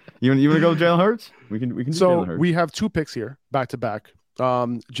 You want to go with Jalen Hurts? We can do Jalen Hurts. We have 2 picks here, back to back.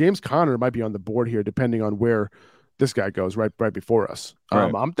 James Conner might be on the board here, depending on where this guy goes right before us.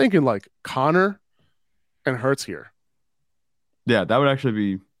 I'm thinking like Conner and Hurts here. Yeah, that would actually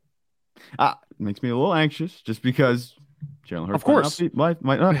be. Makes me a little anxious just because Jalen Hurts, of course, might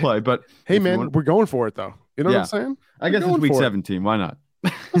not play. But hey, man, we're going for it though. You know what I'm saying? I guess it's week 17. Why not?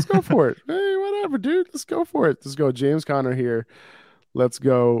 Let's go for it. Hey, whatever, dude. Let's go for it. Let's go James Conner here. Let's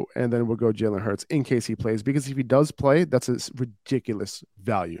go, and then we'll go Jalen Hurts in case he plays. Because if he does play, that's a ridiculous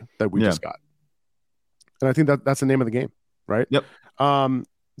value that we just got. And I think that's the name of the game, right? Yep.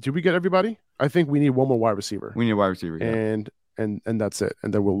 Did we get everybody? I think we need one more wide receiver. We need a wide receiver, and that's it.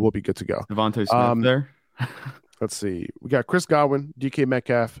 And then we'll be good to go. Devontae Smith there. Let's see. We got Chris Godwin, DK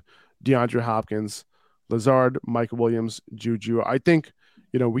Metcalf, DeAndre Hopkins, Lazard, Mike Williams, Juju. I think,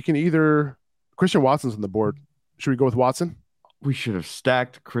 we can either Christian Watson's on the board. Should we go with Watson? We should have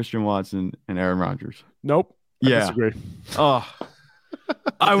stacked Christian Watson and Aaron Rodgers. Nope. I disagree. Oh,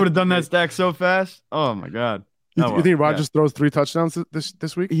 I would have done that stack so fast. Oh my God. You think Rodgers throws 3 touchdowns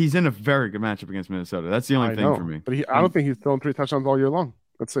this week? He's in a very good matchup against Minnesota. That's the only thing for me. But I don't think he's thrown 3 touchdowns all year long.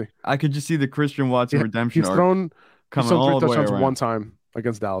 Let's see. I could just see the Christian Watson redemption. He's thrown 3 touchdowns one time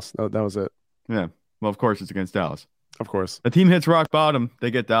against Dallas. That was it. Yeah. Well, of course, it's against Dallas. Of course. A team hits rock bottom, they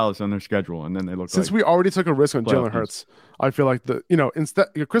get Dallas on their schedule, and then they look Since we already took a risk on Jalen Hurts, I feel like instead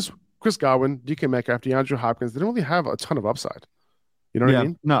Chris Godwin, DK Metcalf, DeAndre Hopkins, they don't really have a ton of upside. You know what I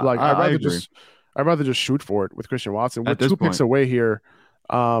mean? No, like I'd rather just shoot for it with Christian Watson. We're 2 picks away here.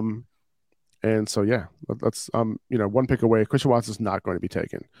 And so let's 1 pick away. Christian Watson's not going to be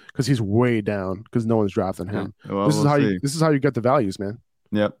taken because he's way down because no one's drafting him. Yeah. Well, this is how you get the values, man.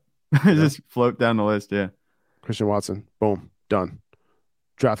 Yep. Just float down the list, yeah. Christian Watson, boom, done.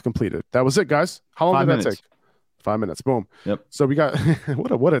 Draft completed. That was it, guys. How long did that take? 5 minutes. Boom. Yep. So we got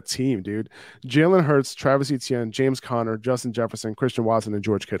what a team, dude. Jalen Hurts, Travis Etienne, James Conner, Justin Jefferson, Christian Watson, and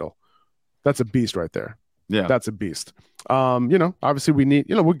George Kittle. That's a beast right there. Yeah. That's a beast. Obviously we need,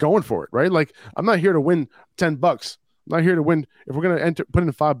 we're going for it, right? Like, I'm not here to win $10. I'm not here to win. If we're going to put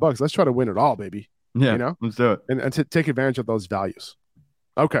in $5, let's try to win it all, baby. Yeah. Let's do it. And to take advantage of those values.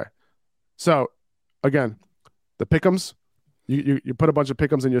 Okay. So again, The pick'ems, you put a bunch of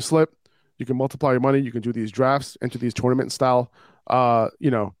pick'ems in your slip. You can multiply your money. You can do these drafts, enter these tournament style,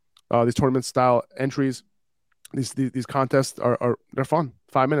 these tournament style entries. These contests they're fun.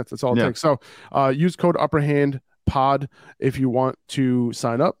 5 minutes. That's all it takes. So use code UpperhandPod if you want to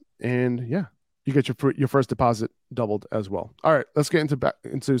sign up, and you get your first deposit doubled as well. All right, let's get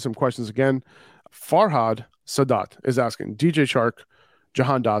into some questions again. Farhad Sadat is asking DJ Shark,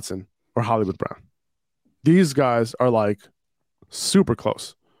 Jahan Dotson, or Hollywood Brown. These guys are like super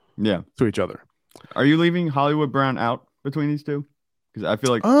close to each other. Are you leaving Hollywood Brown out between these two? Because I feel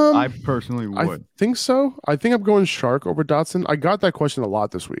like I personally would. I think so. I think I'm going Shark over Dotson. I got that question a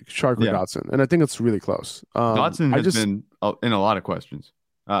lot this week, Shark or Dotson, and I think it's really close. Dotson has been in a lot of questions.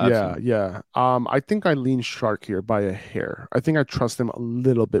 I think I lean Shark here by a hair. I think I trust him a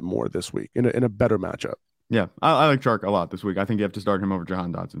little bit more this week in a better matchup. Yeah, I like Shark a lot this week. I think you have to start him over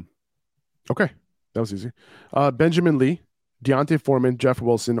Jahan Dotson. Okay, that was easy. Benjamin Lee, Deontay Foreman, Jeff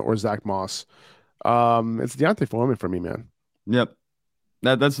Wilson, or Zach Moss. It's Deontay Foreman for me, man. Yep.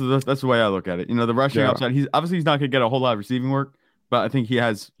 That's the way I look at it. The rushing upside. He's not going to get a whole lot of receiving work, but I think he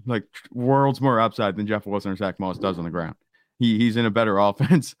has like worlds more upside than Jeff Wilson or Zach Moss does on the ground. He's in a better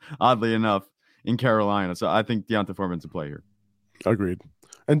offense, oddly enough, in Carolina. So I think Deontay Foreman's a play here. Agreed.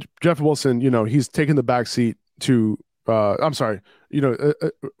 And Jeff Wilson, he's taking the back seat to. I'm sorry.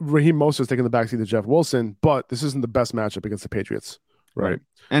 Raheem Mostert's taking the back seat to Jeff Wilson, but this isn't the best matchup against the Patriots, right?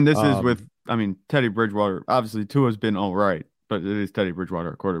 And this is with, Teddy Bridgewater. Obviously, Tua's been all right, but it is Teddy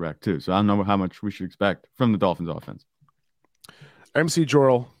Bridgewater at quarterback too. So I don't know how much we should expect from the Dolphins offense. MC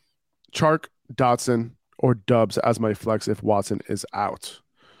Jorrell, Chark, Dotson, or Dubs as my flex if Watson is out.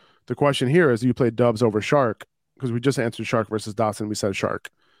 The question here is, do you play Dubs over Shark? Because we just answered Shark versus Dotson. We said Shark.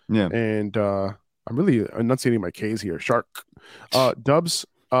 Yeah. And I'm really enunciating my K's here. Shark. Dubs,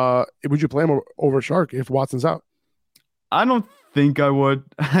 would you play him over Shark if Watson's out? I don't think I would.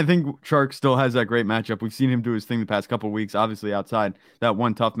 I think Shark still has that great matchup. We've seen him do his thing the past couple of weeks, obviously outside that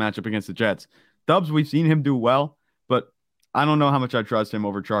one tough matchup against the Jets. Dubs, we've seen him do well, but I don't know how much I trust him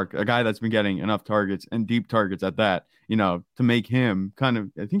over Shark, a guy that's been getting enough targets and deep targets at that, to make him kind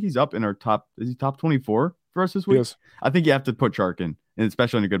of, I think he's up in our top, is he top 24 for us this week? Yes. I think you have to put Shark in, and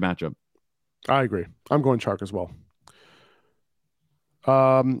especially in a good matchup. I agree. I'm going Shark as well.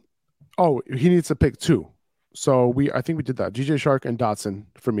 He needs to pick two. So I think we did that. DJ Shark and Dotson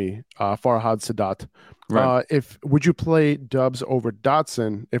for me. Farhad Sadat. Right. Would you play Dubs over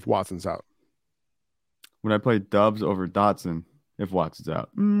Dotson if Watson's out? Would I play Dubs over Dotson if Watson's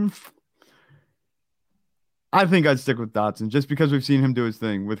out? I think I'd stick with Dotson just because we've seen him do his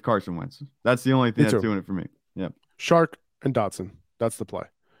thing with Carson Wentz. That's the only thing that's doing it for me. Yep. Shark and Dotson. That's the play.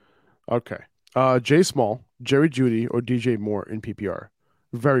 Okay. Jay Small, Jerry Jeudy, or DJ Moore in PPR.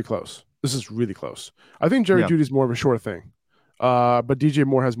 Very close. This is really close. I think Jerry Judy's more of a sure thing. But DJ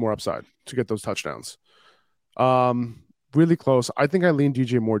Moore has more upside to get those touchdowns. Really close. I think I lean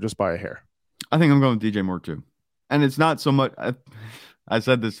DJ Moore just by a hair. I think I'm going with DJ Moore too. And it's not so much. I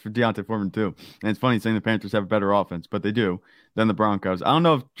said this for Deontay Foreman too. And it's funny saying the Panthers have a better offense, but they do, than the Broncos. I don't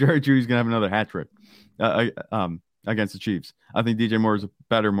know if Jerry Judy's going to have another hat trick against the Chiefs. I think DJ Moore is a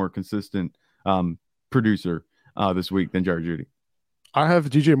better, more consistent producer this week than Jerry Jeudy. I have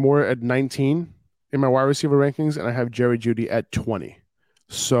DJ Moore at 19 in my wide receiver rankings, and I have Jerry Jeudy at 20.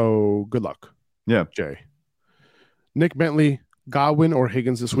 So good luck. Yeah. Jay. Nick Bentley, Godwin, or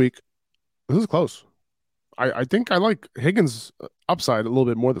Higgins this week? This is close. I think I like Higgins' upside a little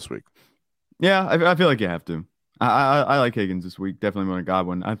bit more this week. Yeah, I feel like you have to. I like Higgins this week. Definitely more than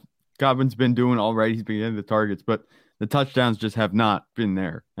Godwin. Godwin's been doing all right. He's been getting the targets, but the touchdowns just have not been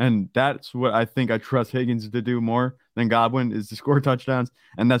there. And that's what I think I trust Higgins to do more than Godwin, is to score touchdowns.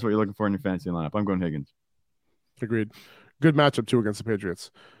 And that's what you're looking for in your fantasy lineup. I'm going Higgins. Agreed. Good matchup, too, against the Patriots.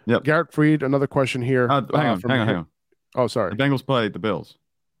 Yep. Garrett Freed, another question here. Hang on. Oh, sorry. The Bengals played the Bills,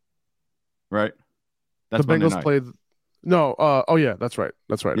 right? That's the Bengals played. No. Yeah, that's right.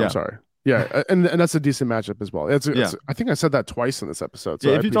 Yeah. I'm sorry. Yeah, and that's a decent matchup as well. I think I said that twice in this episode. So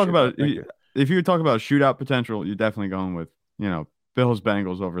if you talk about shootout potential, you're definitely going with Bills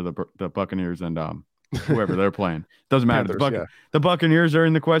Bengals over the Buccaneers and whoever they're playing. Doesn't matter. Panthers, the Buccaneers are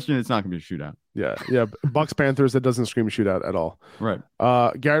in the question. It's not going to be a shootout. Yeah. Bucks Panthers. That doesn't scream shootout at all. Right.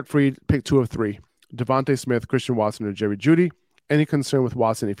 Garrett Freed, pick 2 of 3. Devontae Smith, Christian Watson, or Jerry Jeudy. Any concern with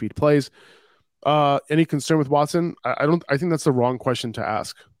Watson if he plays? Any concern with Watson? I think that's the wrong question to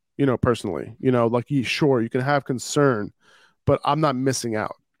ask. Personally, sure, you can have concern, but I'm not missing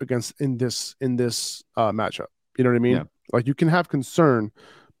out in this matchup. You know what I mean? Yeah. Like, you can have concern,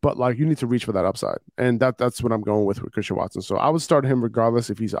 but like, you need to reach for that upside, and that's what I'm going with Christian Watson. So I would start him regardless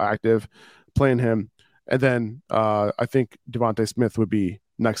if he's active, playing him, And then I think Devontae Smith would be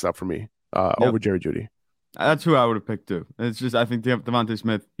next up for me over Jerry Jeudy. That's who I would have picked too. It's just I think Devontae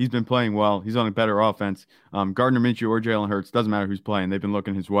Smith, he's been playing well. He's on a better offense. Gardner Minshew or Jalen Hurts, doesn't matter who's playing. They've been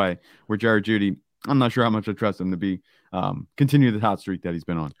looking his way. Where Jerry Jeudy, I'm not sure how much I trust him to be continue the hot streak that he's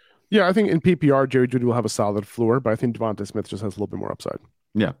been on. Yeah, I think in PPR, Jerry Jeudy will have a solid floor, but I think Devontae Smith just has a little bit more upside.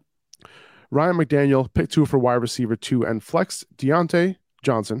 Yeah. Ryan McDaniel, pick 2 for wide receiver 2 and flex Deontay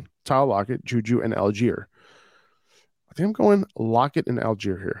Johnson, Tyler Lockett, Juju, and Algier. I think I'm going Lockett and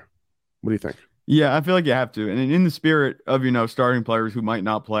Algier here. What do you think? Yeah, I feel like you have to. And in the spirit of, starting players who might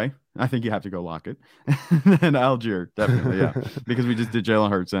not play, I think you have to go Lockett. And Algier, definitely, yeah. Because we just did Jalen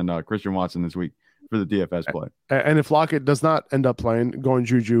Hurts and Christian Watson this week for the DFS play. And if Lockett does not end up playing, going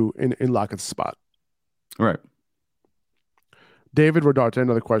Juju in Lockett's spot. Right. David Rodarte,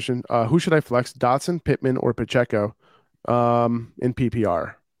 another question. Who should I flex, Dotson, Pittman, or Pacheco in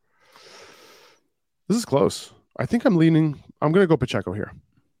PPR? This is close. I think I'm going to go Pacheco here.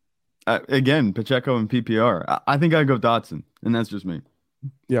 Again, Pacheco and PPR. I think I'd go Dotson, and that's just me.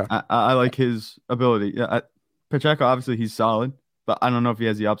 Yeah. I like his ability. Yeah, Pacheco, obviously, he's solid, but I don't know if he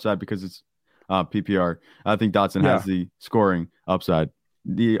has the upside because it's PPR. I think Dotson has the scoring upside,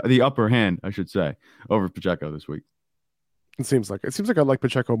 the upper hand, I should say, over Pacheco this week. It seems like I like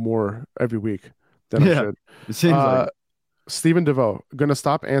Pacheco more every week than I should. It seems like Stephen DeVoe, gonna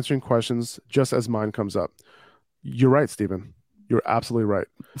stop answering questions just as mine comes up. You're right, Stephen. You're absolutely right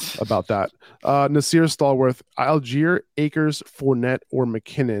about that. Nasir Stallworth, Algier, Akers, Fournette, or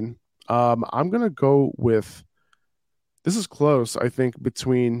McKinnon. I'm gonna go with. This is close. I think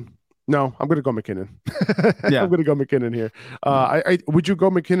between. No, I'm gonna go McKinnon. Yeah, I'm gonna go McKinnon here. I would you go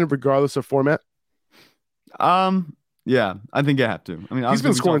McKinnon regardless of format? Yeah, I think you have to. I mean, he's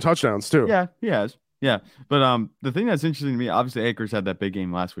been scoring touchdowns too. Yeah, he has. Yeah, but the thing that's interesting to me, obviously, Akers had that big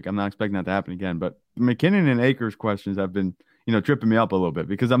game last week. I'm not expecting that to happen again. But McKinnon and Akers questions have been, tripping me up a little bit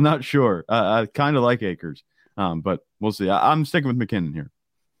because I'm not sure. I kind of like Akers, but we'll see. I'm sticking with McKinnon here.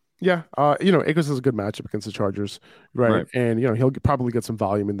 Yeah, Akers has a good matchup against the Chargers, right? And he'll probably get some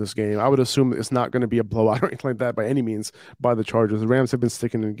volume in this game. I would assume it's not going to be a blowout or anything like that by any means by the Chargers. The Rams have been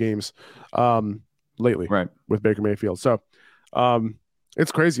sticking in games lately, right, with Baker Mayfield. So,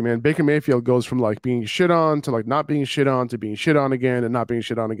 it's crazy, man. Baker Mayfield goes from like being shit on to like not being shit on to being shit on again and not being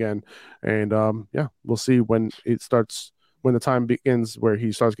shit on again. And we'll see when the time begins where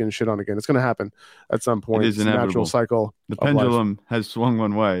he starts getting shit on again. It's going to happen at some point. It's a natural cycle. The pendulum has swung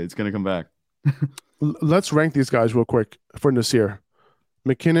one way. It's going to come back. Let's rank these guys real quick for Nasir.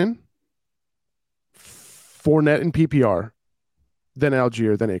 McKinnon, Fournette in PPR, then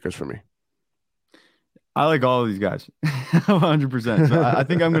Algier, then Akers for me. I like all of these guys, 100%. So I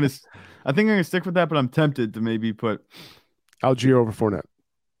think I'm gonna stick with that, but I'm tempted to maybe put Algier over Fournette.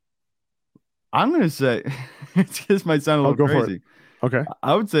 I'm gonna say it just might sound a little crazy. Okay,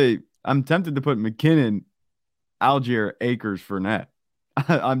 I would say I'm tempted to put McKinnon, Algier, Akers, Fournette.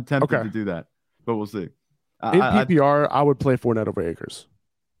 I'm tempted to do that, but we'll see. In PPR, I would play Fournette over Akers,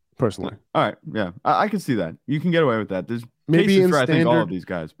 personally. All right, yeah, I can see that. You can get away with that. There's maybe cases in for, standard, I think, all of these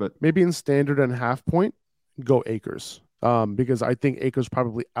guys, but maybe in standard and half point, go Akers. Because I think Akers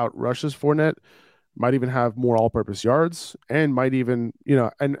probably outrushes Fournette, might even have more all-purpose yards, and might even,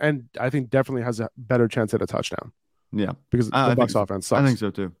 and I think definitely has a better chance at a touchdown. Yeah, because the Bucs offense sucks. I think so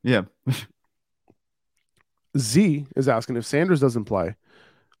too. Yeah. Z is asking if Sanders doesn't play.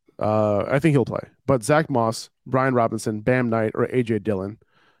 I think he'll play, but Zach Moss, Brian Robinson, Bam Knight, or AJ Dillon.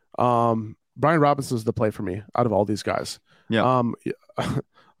 Brian Robinson is the play for me out of all these guys. Yeah. I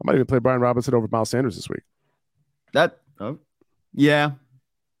might even play Brian Robinson over Miles Sanders this week. Yeah,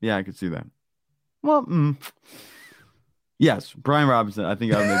 I could see that. Well, yes, Brian Robinson. I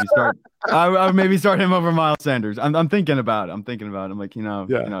think I would maybe start. I would maybe start him over Miles Sanders. I'm thinking about it. I'm like,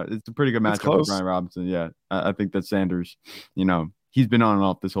 it's a pretty good matchup with Brian Robinson. Yeah, I think that Sanders, he's been on and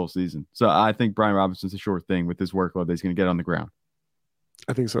off this whole season. So I think Brian Robinson's a sure thing with this workload that he's going to get on the ground.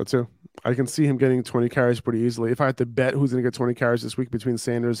 I think so too. I can see him getting 20 carries pretty easily. If I had to bet who's going to get 20 carries this week between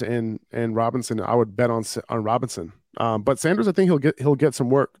Sanders and Robinson, I would bet on Robinson. But Sanders, I think he'll get some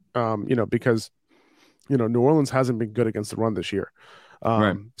work. Because New Orleans hasn't been good against the run this year.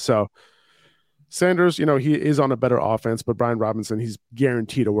 Right. So Sanders, he is on a better offense, but Brian Robinson, he's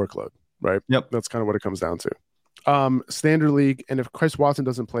guaranteed a workload. Right. Yep. That's kind of what it comes down to. Standard league, and if Chris Watson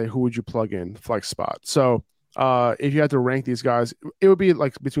doesn't play, who would you plug in flex spot? So. If you had to rank these guys, it would be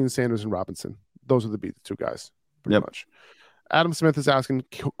like between Sanders and Robinson. Those would be the two guys, pretty much. Adam Smith is asking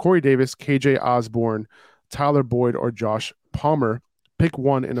Corey Davis, KJ Osborne, Tyler Boyd, or Josh Palmer. Pick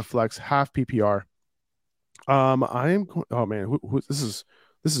one in a flex, half PPR. I am. Oh man, this is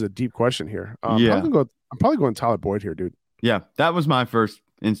This is a deep question here. Yeah. I'm probably going Tyler Boyd here, dude. Yeah, that was my first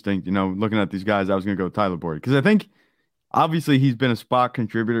instinct. Looking at these guys, I was going to go Tyler Boyd because I think obviously he's been a spot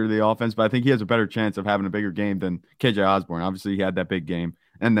contributor to the offense, but I think he has a better chance of having a bigger game than KJ Osborne. Obviously, he had that big game,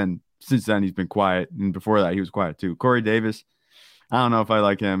 and then since then he's been quiet, and before that he was quiet too. Corey Davis, I don't know if I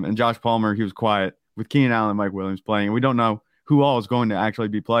like him, and Josh Palmer, he was quiet with Keenan Allen and Mike Williams playing, and we don't know who all is going to actually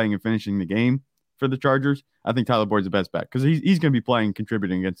be playing and finishing the game for the Chargers. I think Tyler Boyd's the best bet because he's going to be playing,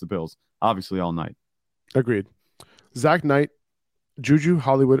 contributing against the Bills, obviously all night. Agreed. Zach Knight, Juju,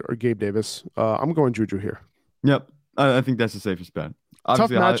 Hollywood, or Gabe Davis. I'm going Juju here. Yep. I think that's the safest bet.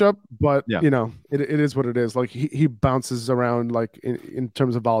 Obviously, tough matchup, but yeah. It is what it is. Like he bounces around like in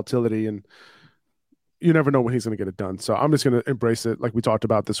terms of volatility, and you never know when he's going to get it done. So I'm just going to embrace it, like we talked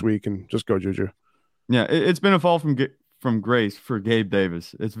about this week, and just go Juju. Yeah, it's been a fall from grace for Gabe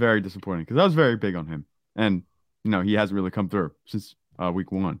Davis. It's very disappointing because I was very big on him, and he hasn't really come through since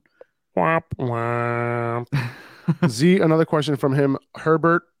week 1. Womp, womp. Z, another question from him: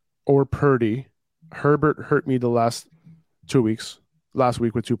 Herbert or Purdy? Herbert hurt me the last 2 weeks. Last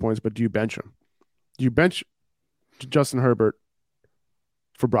week with 2 points, but do you bench him? Do you bench Justin Herbert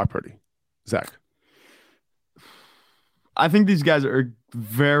for Brock Purdy? Zach? I think these guys are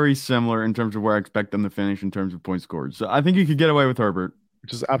very similar in terms of where I expect them to finish in terms of points scored. So I think you could get away with Herbert.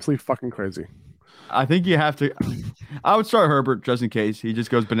 Which is absolutely fucking crazy. I think you have to. I would start Herbert just in case he just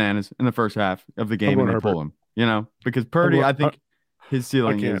goes bananas in the first half of the game and they pull him. Because Purdy, I think his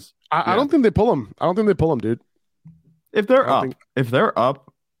ceiling is. I don't think they pull him. I don't think they pull him, dude. If they're up,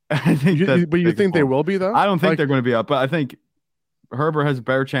 I think. But you think they will be though? I don't think they're going to be up, but I think Herbert has a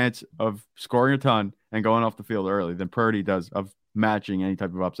better chance of scoring a ton and going off the field early than Purdy does of matching any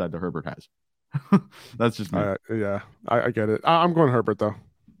type of upside that Herbert has. That's just me. I get it. I'm going Herbert though.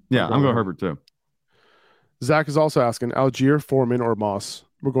 Yeah, I'm going Herbert too. Zach is also asking Algier, Foreman, or Moss.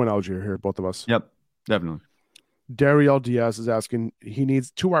 We're going Algier here, both of us. Yep, definitely. Dariel Diaz is asking, he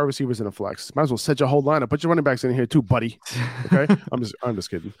needs 2 wide receivers in a flex. Might as well set your whole lineup. Put your running backs in here too, buddy. Okay, I'm just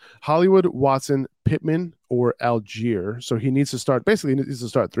kidding. Hollywood, Watson, Pittman, or Algier. So he needs to start. Basically, he needs to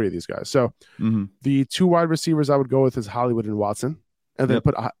start 3 of these guys. So the 2 wide receivers I would go with is Hollywood and Watson, and then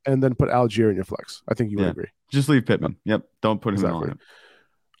put Algier in your flex. I think you would agree. Just leave Pittman. Yep, don't put him in the lineup.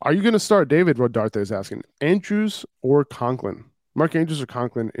 Are you going to start David Rodarte is asking Andrews or Conklin? Mark Andrews or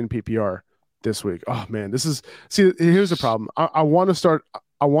Conklin in PPR this week? Oh man, here's the problem. I want to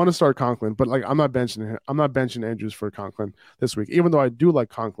start Conklin, but like I'm not benching him. I'm not benching Andrews for Conklin this week. Even though I do like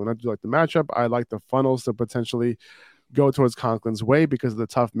Conklin, I do like the matchup. I like the funnels to potentially go towards Conklin's way because of the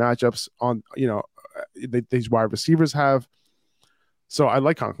tough matchups on these wide receivers have. So I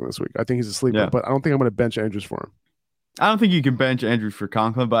like Conklin this week. I think he's a sleeper, but I don't think I'm going to bench Andrews for him. I don't think you can bench Andrews for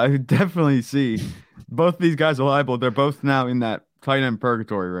Conklin, but I definitely see both these guys are liable. They're both now in that tight end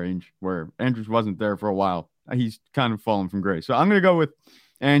purgatory range where Andrews wasn't there for a while. He's kind of fallen from grace. So I'm going to go with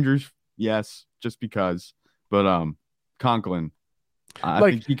Andrews, yes, just because. But Conklin, I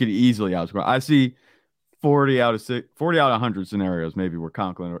think he could easily outscore. I see 40 out of 100 scenarios maybe where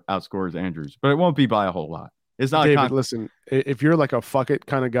Conklin outscores Andrews, but it won't be by a whole lot. It's not David, listen, if you're like a fuck it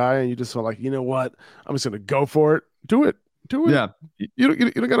kind of guy and you just feel like, you know what, I'm just going to go for it. Do it. Yeah. You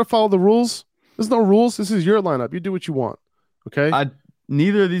don't got to follow the rules. There's no rules. This is your lineup. You do what you want. Okay.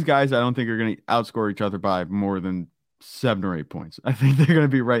 Neither of these guys, I don't think are going to outscore each other by more than 7 or 8 points. I think they're going to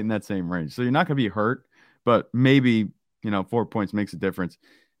be right in that same range. So you're not going to be hurt, but maybe, 4 points makes a difference.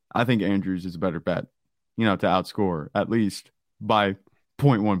 I think Andrews is a better bet, to outscore at least by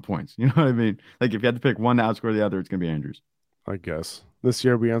 0.1 points. You know what I mean? Like if you had to pick one to outscore the other, it's going to be Andrews. I guess. This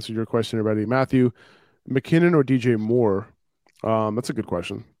year we answered your question already. Matthew, McKinnon or DJ Moore? That's a good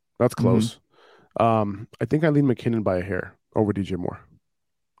question. That's close. I think I lean McKinnon by a hair over DJ Moore.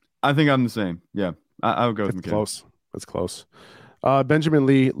 I think I'm the same. Yeah, I would go with McKinnon. That's close. Benjamin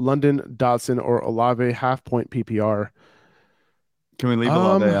Lee, London, Dotson, or Olave, half point PPR. Can we leave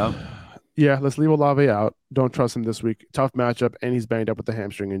Olave out? Yeah, let's leave Olave out. Don't trust him this week. Tough matchup, and he's banged up with the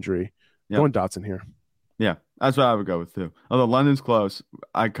hamstring injury. Yep. Going Dotson here. Yeah, that's what I would go with too. Although London's close,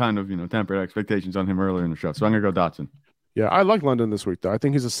 I kind of tempered expectations on him earlier in the show, so I'm gonna go Dotson. Yeah, I like London this week though. I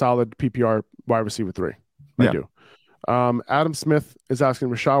think he's a solid PPR wide receiver 3. I do. Adam Smith is asking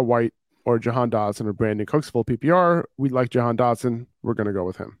Rashad White or Jahan Dotson or Brandon Cooks full PPR. We like Jahan Dotson. We're gonna go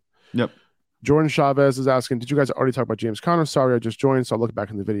with him. Yep. Jordan Chavez is asking, did you guys already talk about James Conner? Sorry, I just joined, so I'll look back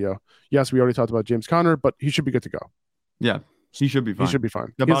in the video. Yes, we already talked about James Conner, but he should be good to go. Yeah, he should be fine. He should be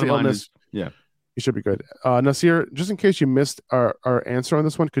fine. The bottom line is, he should be good. Nasir, just in case you missed our answer on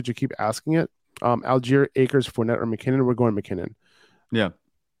this one, could you keep asking it? Algier, Akers, Fournette, or McKinnon? We're going McKinnon. Yeah.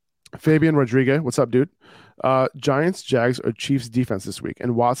 Fabian Rodriguez, what's up, dude? Giants, Jags, or Chiefs defense this week,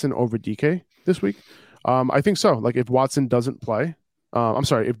 and Watson over DK this week. I think so. Like if Watson doesn't play, I'm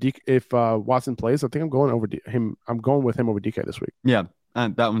sorry. If Watson plays, I think I'm going over him. I'm going with him over DK this week. Yeah,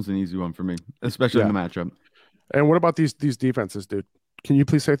 and that one's an easy one for me, especially in the matchup. And what about these defenses, dude? Can you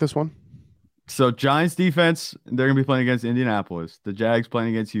please take this one? So Giants defense, they're gonna be playing against Indianapolis. The Jags playing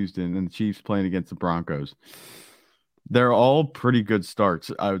against Houston, and the Chiefs playing against the Broncos. They're all pretty good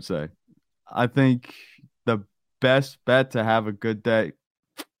starts, I would say. I think the best bet to have a good day,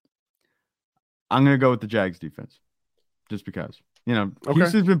 I'm going to go with the Jags defense just because.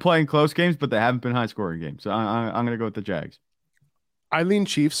 Houston's been playing close games, but they haven't been high-scoring games. So I'm going to go with the Jags. I lean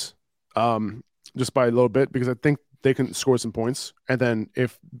Chiefs just by a little bit because I think they can score some points. And then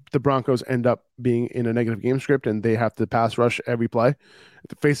if the Broncos end up being in a negative game script and they have to pass rush every play,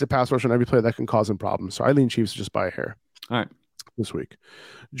 to face a pass rush on every play, that can cause them problems. So I lean Chiefs just by a hair. All right. This week.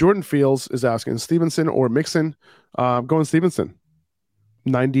 Jordan Fields is asking Stevenson or Mixon. Going Stevenson.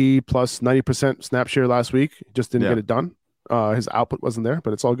 90% snap share last week. Just didn't get it done. His output wasn't there,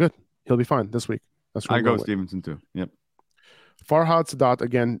 but it's all good. He'll be fine this week. That's I go Stevenson too. Yep. Farhad Sadat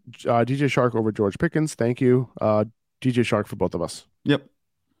again. DJ Shark over George Pickens. Thank you, DJ Shark, for both of us. Yep.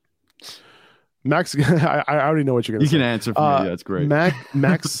 Max, I already know what you're going to say. You can answer for me. That's great.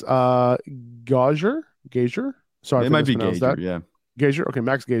 Max Gager. Sorry, it might be Gager. Yeah. Gager. Okay,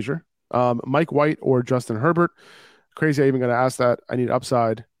 Max Gager. Mike White or Justin Herbert. Crazy, I even got to ask that. I need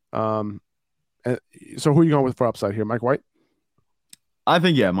upside. And so who are you going with for upside here? Mike White? I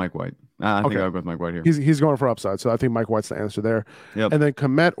think, Mike White. I think I'll go with Mike White here. He's going for upside, so I think Mike White's the answer there. Yep. And then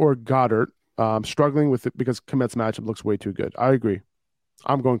Komet or Goddard. Struggling with it because Komet's matchup looks way too good. I agree.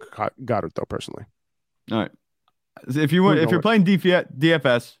 I'm going Goddard though, personally. All right. If you're playing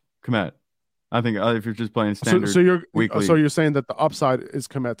DFS, Komet. I think if you're just playing standard weekly. So you're saying that the upside is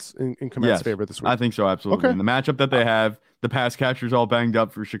Komet's in Komet's favor this week? I think so, absolutely. Okay. And the matchup that they have, the pass catcher's all banged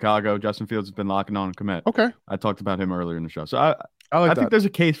up for Chicago. Justin Fields has been locking on Komet. Okay. I talked about him earlier in the show. So I think that. There's a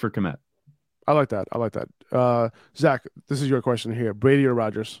case for Komet. I like that. Zach, this is your question here. Brady or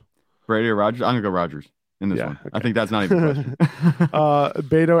Rodgers? Brady or Rodgers? I'm going to go Rodgers in this one. Okay. I think that's not even a question.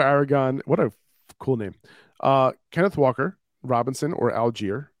 Beto Aragon. What a cool name. Kenneth Walker, Robinson, or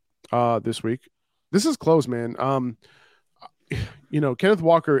Algier this week. This is close, man. Kenneth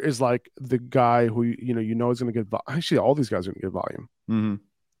Walker is like the guy who, is going to get actually, all these guys are going to get volume. Mm-hmm.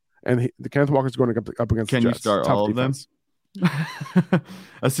 And the Kenneth Walker is going up against Can the you Jets. start Tough all defense. of them?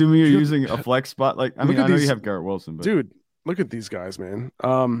 Assuming you're using a flex spot. I know you have Garrett Wilson. But... Dude, look at these guys, man.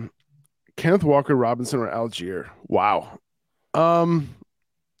 Kenneth Walker, Robinson, or Algier. Wow.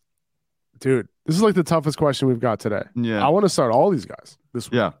 Dude, this is like the toughest question we've got today. Yeah. I want to start all these guys this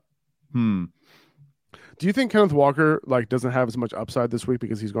week. Yeah. Do you think Kenneth Walker doesn't have as much upside this week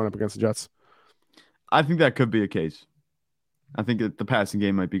because he's going up against the Jets? I think that could be a case. I think that the passing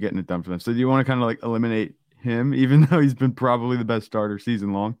game might be getting it done for them. So do you want to kind of eliminate him, even though he's been probably the best starter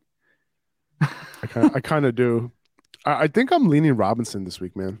season long? I kind of do. I think I'm leaning Robinson this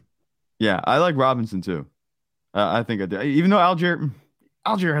week, man. Yeah, I like Robinson too. I think I do. Even though Algier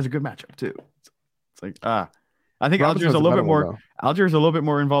has a good matchup too. It's I think Algier's a little bit more. Algier's a little bit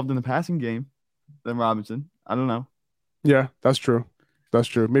more involved in the passing game than Robinson. I don't know. Yeah, that's true.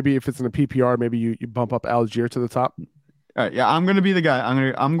 Maybe if it's in a PPR, maybe you bump up Algier to the top. All right, yeah, I'm going to be the guy.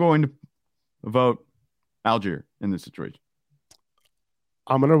 I'm going to vote Algier in this situation.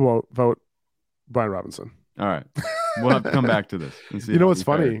 I'm going to vote Brian Robinson. All right. We'll have to come back to this. And see what's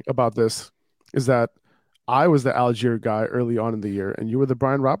funny about this is that I was the Algier guy early on in the year, and you were the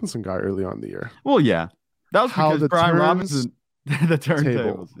Brian Robinson guy early on in the year. Well, yeah. That was because Brian Robinson, the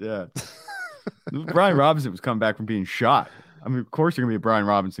turntables. Yeah. Brian Robinson was coming back from being shot. I mean, of course you're gonna be a Brian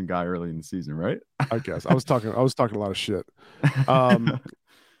Robinson guy early in the season, right? I guess. I was talking a lot of shit.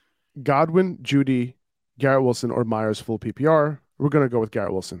 Godwin, Judy, Garrett Wilson, or Myers full PPR. We're gonna go with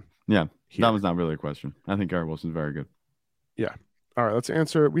Garrett Wilson. Yeah. That was not really a question. I think Garrett Wilson's very good. Yeah. All right, let's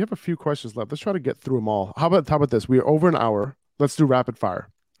answer. We have a few questions left. Let's try to get through them all. How about this? We are over an hour. Let's do rapid fire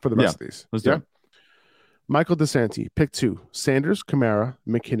for the rest of these. Let's do it. Michael DeSanti, pick 2. Sanders, Kamara,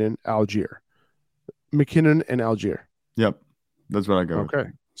 McKinnon, Algier. McKinnon and Algier. Yep. That's what I go with. Okay,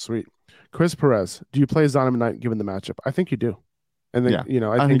 sweet. Chris Perez, do you play Zonovan Knight given the matchup? I think you do. And then,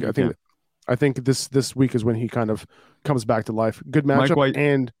 I think this week is when he kind of comes back to life. Good matchup,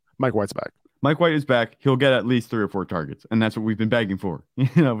 and Mike White's back. Mike White is back. He'll get at least 3 or 4 targets, and that's what we've been begging for, with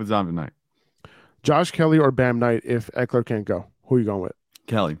Zonovan Knight. Josh Kelly or Bam Knight if Eckler can't go? Who are you going with?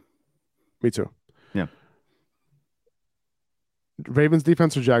 Kelly. Me too. Yeah. Ravens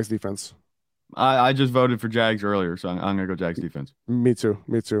defense or Jags defense? I just voted for Jags earlier, so I'm gonna go Jags defense. Me too.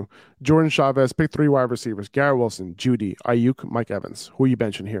 Jordan Chavez, pick 3 wide receivers: Garrett Wilson, Judy, Ayuk, Mike Evans. Who are you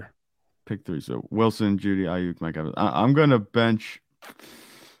benching here? Pick 3. So Wilson, Judy, Ayuk, Mike Evans. I'm gonna bench.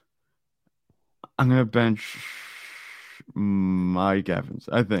 I'm gonna bench Mike Evans.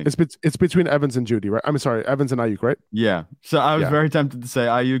 I think It's between Evans and Judy, right? I'm sorry, Evans and Ayuk, right? Yeah. So I was very tempted to say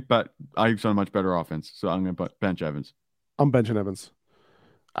Ayuk, but Ayuk's on a much better offense, so I'm gonna bench Evans. I'm benching Evans.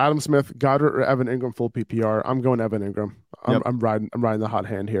 Adam Smith, Goddard, or Evan Ingram full PPR. I'm going Evan Ingram. I'm riding the hot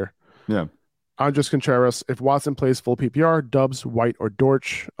hand here. Yeah. Andres Contreras, if Watson plays full PPR, Dubs, White, or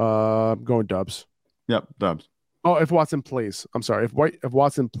Dortch. I'm going Dubs. Yep, Dubs. Oh, if Watson plays. I'm sorry. If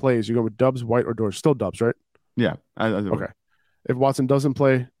Watson plays, you go with Dubs, White, or Dortch. Still Dubs, right? Yeah. Okay. If Watson doesn't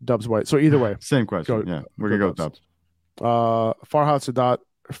play, Dubs, White. So either way. Same question. We're going to go with Dubs. Farhad Sadat,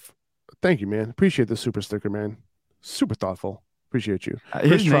 thank you, man. Appreciate the super sticker, man. Super thoughtful. Appreciate you.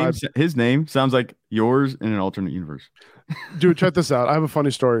 His name sounds like yours in an alternate universe. Dude, check this out. I have a funny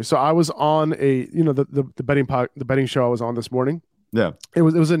story. So I was on the betting show I was on this morning. Yeah. It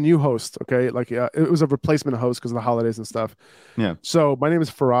was a new host, okay? Like it was a replacement host because of the holidays and stuff. Yeah. So my name is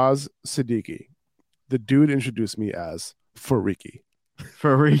Faraz Siddiqui. The dude introduced me as Fariki.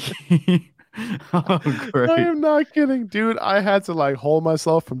 Oh, great. I am not kidding, dude. I had to hold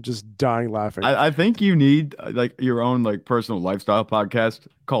myself from just dying laughing. I think you need your own personal lifestyle podcast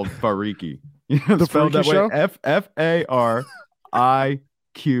called Fariki. The spelled that Show? way.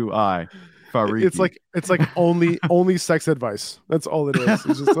 Fariqi. Fariki. It's like only sex advice. That's all it is.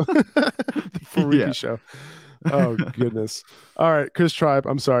 It's just the Fariki Show. Oh goodness. All right, Chris Tribe.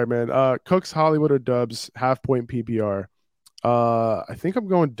 I'm sorry, man. Cooks, Hollywood, or Dubs, half point PPR. I think I'm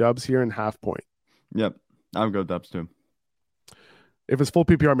going Dubs here in half point. Yep. I'll go Dubs too. If it's full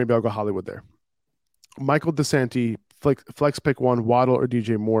PPR, maybe I'll go Hollywood there. Michael DeSanti, flex pick 1, Waddle or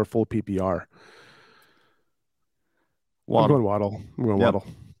DJ Moore, full PPR. Waddle. I'm going Waddle. Waddle.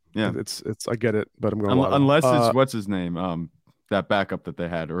 Yeah. It's I get it, but I'm going Waddle. Unless it's what's his name? That backup that they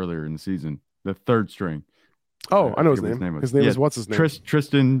had earlier in the season, the third string. Oh, I know his name. His name is what's his name?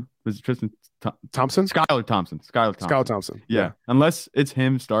 Tristan. Was it Tristan Thompson? Skylar Thompson. Yeah. Unless it's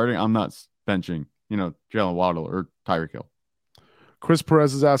him starting, I'm not benching, Jalen Waddle or Tyreek Hill. Chris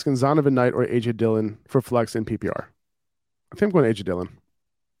Perez is asking Zonovan Knight or AJ Dillon for flex in PPR. I think I'm going AJ Dillon.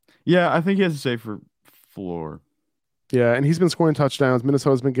 Yeah, I think he has a safer floor. Yeah, and he's been scoring touchdowns.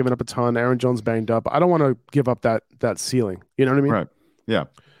 Minnesota's been giving up a ton. Aaron Jones banged up. I don't want to give up that ceiling. You know what I mean? Right. Yeah.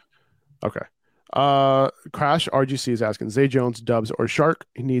 Okay. Crash RGC is asking Zay Jones, Dubs, or Shark.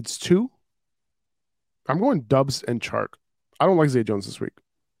 He needs 2. I'm going Dubs and Chark. I don't like Zay Jones this week.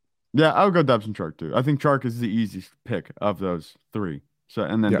 Yeah, I'll go Dubs and Chark too. I think Chark is the easiest pick of those 3. So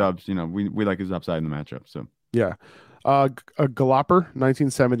and then Dubs, we like his upside in the matchup. So yeah. A Galopper,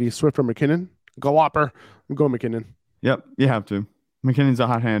 1970, Swift or McKinnon. Galopper. I'm going McKinnon. Yep, you have to. McKinnon's a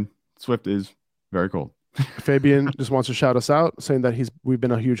hot hand. Swift is very cold. Fabian just wants to shout us out, saying that we've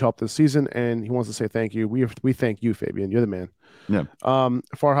been a huge help this season, and he wants to say thank you. We thank you, Fabian. You're the man. Yeah.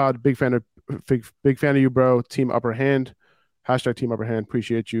 Farhad, big fan of you, bro. Team Upper Hand. # Team Upper Hand.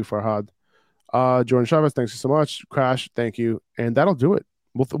 Appreciate you, Farhad. Jordan Chavez, thanks so much. Crash, thank you, and that'll do it.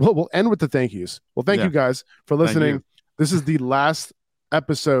 We'll end with the thank yous. Well, thank you guys for listening. This is the last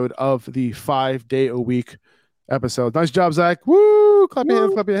episode of the 5-day-a-week episode. Nice job, Zach. Woo! Clap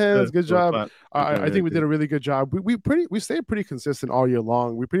your hands. Good job. I think we did a really good job. We stayed pretty consistent all year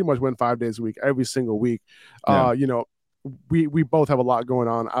long. We pretty much went 5 days a week, every single week. We both have a lot going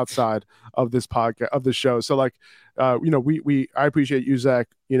on outside of this podcast, of the show. So I appreciate you, Zach.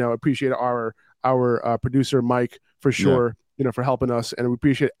 Appreciate our producer Mike for sure. For helping us, and we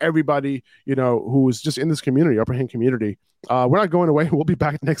appreciate everybody who's just in this community, Upper Hand community. We're not going away. We'll be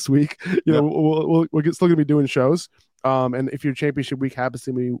back next week. We're still gonna be doing shows. And if your championship week happens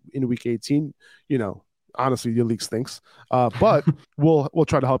to be in week 18, honestly, your league stinks. But we'll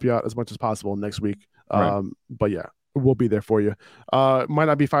try to help you out as much as possible next week. Right. But yeah, we'll be there for you. Might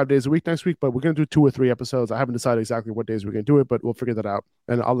not be 5 days a week next week, but we're gonna do 2 or 3 episodes. I haven't decided exactly what days we're gonna do it, but we'll figure that out,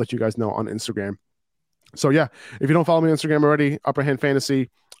 and I'll let you guys know on Instagram. So yeah, if you don't follow me on Instagram already, Upper Hand Fantasy,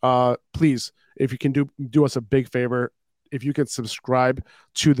 please, if you can do us a big favor, if you can subscribe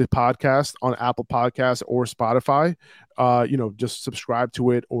to the podcast on Apple Podcasts or Spotify, just subscribe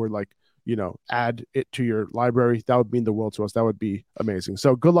to it or add it to your library. That would mean the world to us. That would be amazing.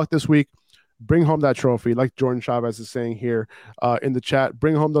 So good luck this week. Bring home that trophy, like Jordan Chavez is saying here in the chat.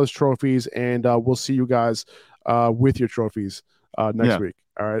 Bring home those trophies, and we'll see you guys with your trophies next week.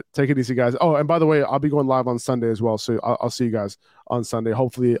 All right, take it easy, guys. Oh, and by the way, I'll be going live on Sunday as well, so I'll see you guys on Sunday.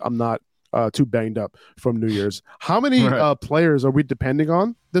 Hopefully, I'm not too banged up from New Year's. How many players are we depending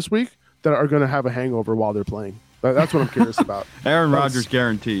on this week that are going to have a hangover while they're playing? That's what I'm curious about. Aaron Rodgers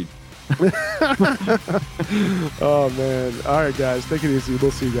guaranteed. Oh man! All right, guys, take it easy.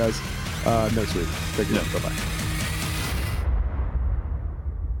 We'll see you guys next week. Take care. Bye bye.